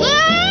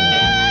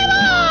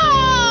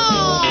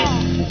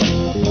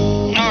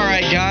 All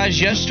right, guys,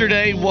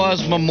 yesterday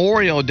was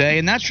Memorial Day,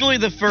 and that's really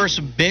the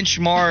first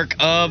benchmark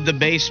of the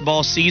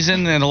baseball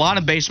season, and a lot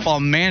of baseball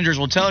managers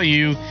will tell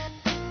you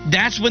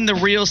that's when the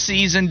real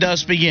season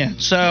does begin.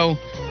 So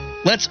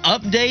let's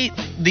update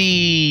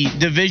the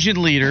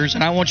division leaders,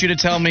 and I want you to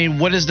tell me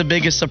what is the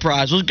biggest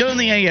surprise. We'll go in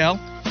the AL.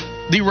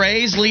 The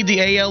Rays lead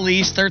the AL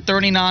East. They're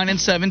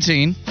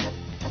 39-17.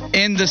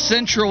 In the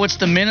Central, it's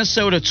the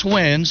Minnesota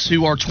Twins,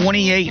 who are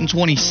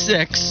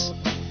 28-26.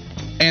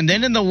 And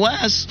then in the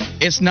West,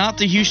 it's not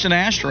the Houston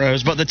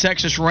Astros, but the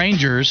Texas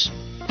Rangers,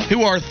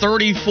 who are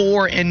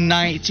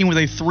 34-19 with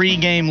a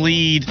 3-game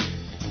lead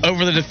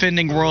over the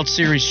defending World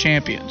Series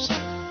champions.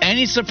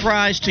 Any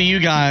surprise to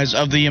you guys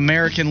of the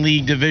American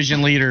League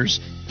division leaders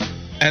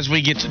as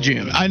we get to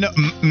June? I know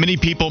many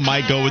people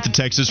might go with the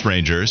Texas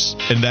Rangers,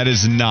 and that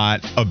is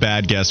not a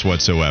bad guess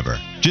whatsoever.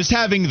 Just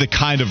having the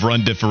kind of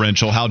run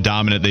differential, how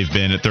dominant they've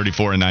been at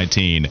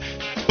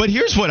 34-19. But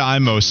here's what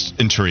I'm most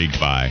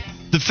intrigued by.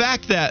 The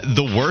fact that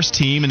the worst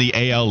team in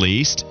the AL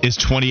East is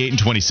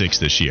 28-26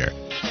 this year.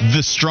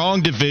 The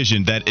strong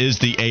division that is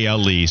the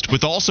AL East,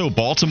 with also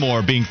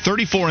Baltimore being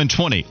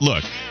 34-20.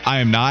 Look, I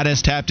am not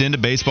as tapped into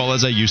baseball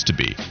as I used to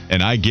be,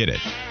 and I get it.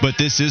 But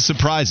this is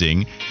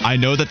surprising. I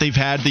know that they've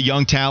had the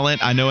young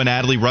talent. I know an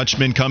Adley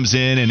Rutschman comes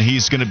in, and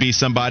he's going to be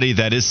somebody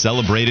that is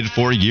celebrated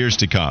for years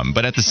to come.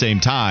 But at the same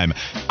time,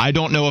 I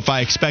don't know if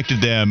I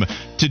expected them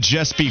to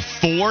just be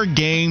 4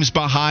 games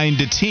behind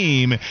a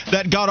team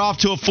that got off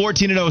to a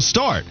 14-0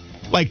 start.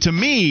 Like, to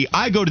me,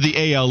 I go to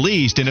the AL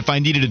East, and if I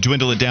needed to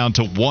dwindle it down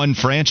to one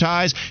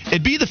franchise,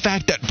 it'd be the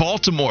fact that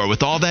Baltimore,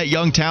 with all that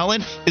young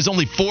talent, is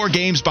only 4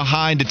 games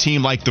behind a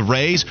team like the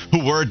Rays,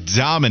 who were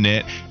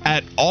dominant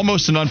at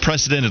almost an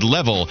unprecedented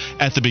level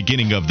at the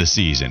beginning of the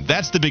season.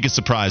 That's the biggest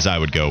surprise I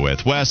would go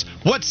with. Wes,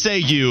 what say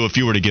you if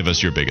you were to give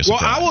us your biggest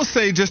surprise? Well, I will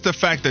say just the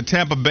fact that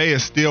Tampa Bay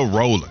is still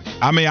rolling.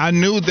 I mean, I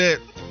knew that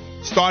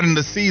starting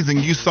the season,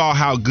 you saw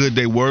how good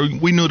they were.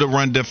 We knew the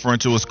run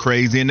differential was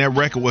crazy, and their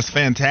record was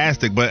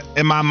fantastic. But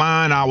in my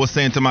mind, I was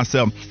saying to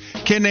myself,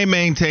 can they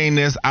maintain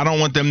this? I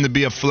don't want them to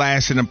be a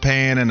flash in the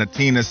pan and a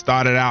team that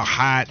started out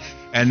hot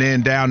and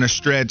then down the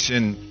stretch,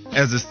 and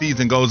as the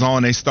season goes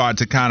on, they start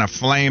to kind of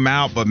flame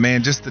out. But,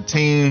 man, just the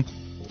team,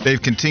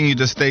 they've continued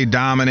to stay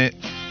dominant.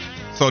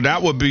 So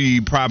that would be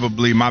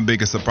probably my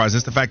biggest surprise.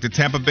 It's the fact that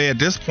Tampa Bay at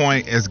this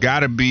point has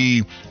got to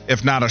be,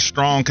 if not a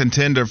strong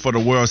contender for the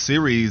World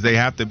Series, they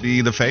have to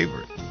be the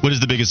favorite. What is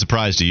the biggest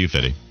surprise to you,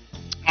 Fitty?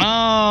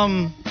 I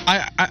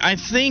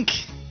think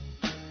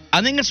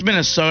it's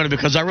Minnesota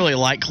because I really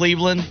like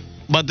Cleveland.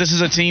 But this is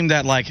a team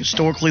that, like,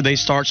 historically they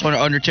start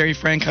under Terry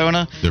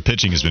Francona. Their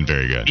pitching has been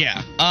very good.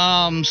 Yeah.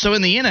 So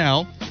in the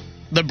NL,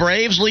 the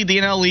Braves lead the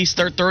NL East.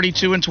 They're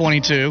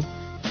 32-22.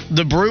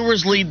 The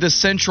Brewers lead the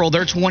Central.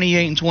 They're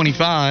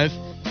 28-25.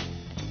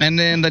 And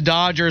then the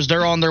Dodgers,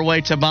 they're on their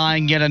way to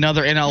buying yet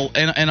another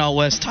NL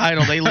West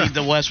title. They lead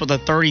the West with a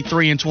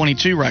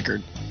 33-22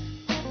 record.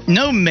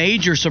 No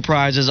major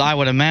surprises, I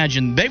would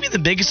imagine. Maybe the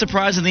biggest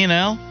surprise in the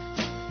NL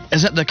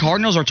is that the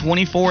Cardinals are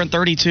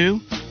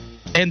 24-32,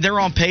 and they're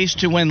on pace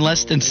to win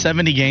less than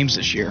 70 games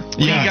this year. What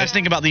do you guys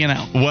think about the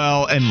NL?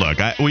 Well, and look,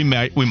 we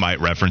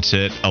might reference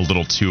it a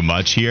little too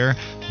much here,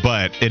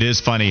 but it is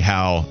funny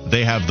how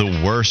they have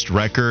the worst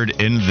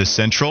record in the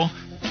Central,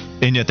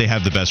 and yet they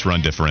have the best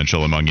run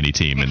differential among any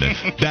team. And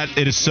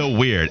it is so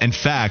weird. In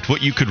fact,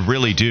 what you could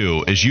really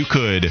do is you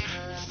could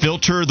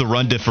filter the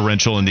run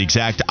differential in the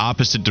exact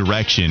opposite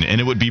direction,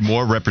 and it would be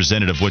more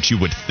representative of what you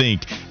would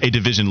think a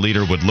division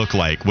leader would look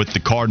like, with the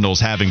Cardinals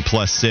having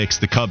 +6,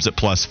 the Cubs at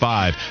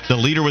 +5. The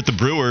leader with the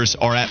Brewers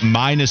are at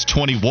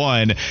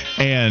 -21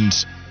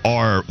 and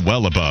are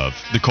well above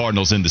the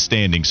Cardinals in the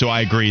standing. So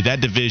I agree.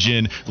 That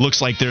division looks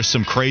like there's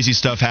some crazy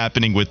stuff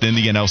happening within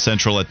the NL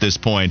Central at this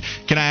point.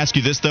 Can I ask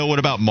you this, though? What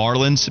about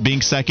Marlins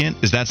being second?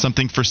 Is that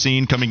something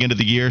foreseen coming into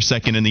the year,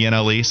 second in the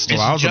NL East?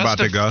 Well, I was about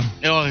to go.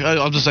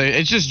 I'll just say,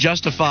 it's just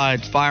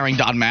justified firing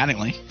Don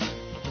Mattingly.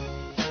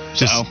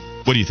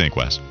 What do you think,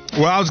 Wes?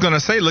 Well, I was going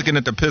to say, looking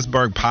at the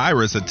Pittsburgh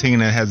Pirates, a team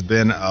that has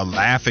been a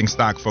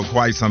laughingstock for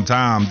quite some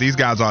time, these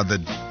guys are the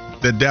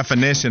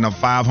definition of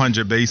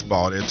 500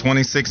 baseball. They're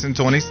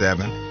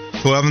 26-27,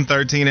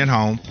 12-13 at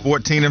home,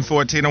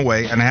 14-14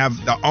 away, and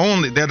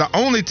they're the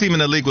only team in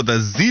the league with a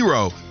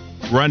 0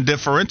 run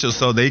differential,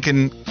 so they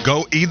can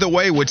go either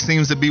way, which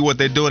seems to be what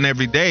they're doing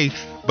every day.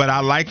 But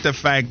I like the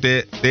fact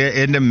that they're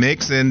in the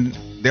mix and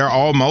they're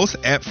almost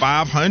at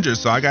 500.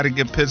 So I got to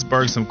give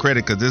Pittsburgh some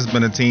credit, because this has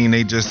been a team,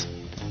 they just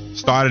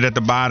started at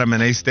the bottom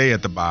and they stay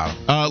at the bottom.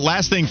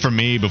 Last thing for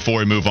me before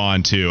we move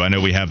on to, I know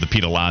we have the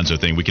Pete Alonso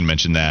thing. We can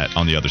mention that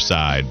on the other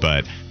side.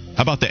 But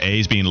how about the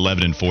A's being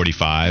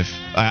 11-45?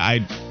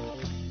 I'm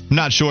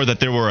not sure that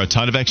there were a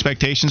ton of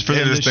expectations for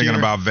them this year. Just thinking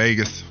about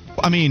Vegas.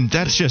 I mean,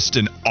 that's just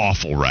an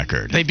awful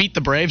record. They beat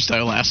the Braves,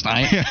 though, last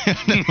night.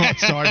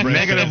 Sorry, Braves.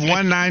 Negative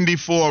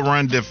 194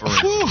 run difference.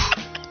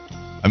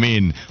 I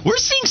mean, we're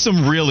seeing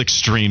some real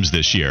extremes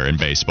this year in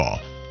baseball.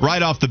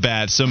 Right off the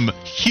bat, some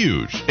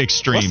huge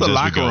extremes. What's the as we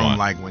locker go room on.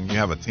 like when you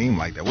have a team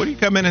like that? What do you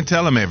come in and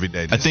tell them every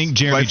day? I think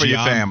Jeremy play for your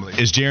family.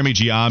 Is Jeremy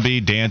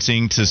Giambi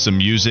dancing to some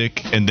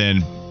music, and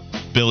then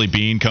Billy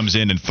Bean comes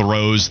in and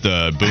throws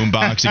the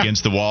boombox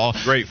against the wall.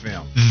 Great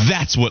film.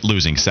 That's what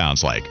losing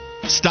sounds like.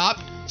 Stop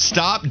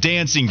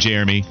dancing,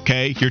 Jeremy.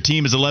 Okay, your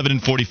team is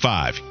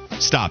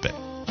 11-45. Stop it.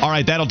 All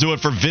right, that'll do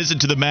it for Visit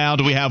to the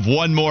Mound. We have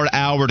one more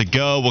hour to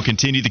go. We'll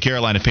continue the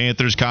Carolina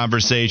Panthers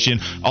conversation.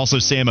 Also,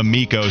 Sam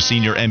Amico,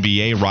 senior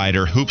NBA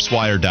writer,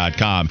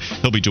 hoopswire.com.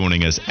 He'll be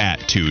joining us at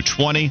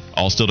 2:20.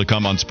 All still to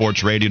come on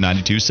Sports Radio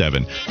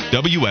 92.7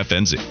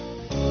 WFNZ.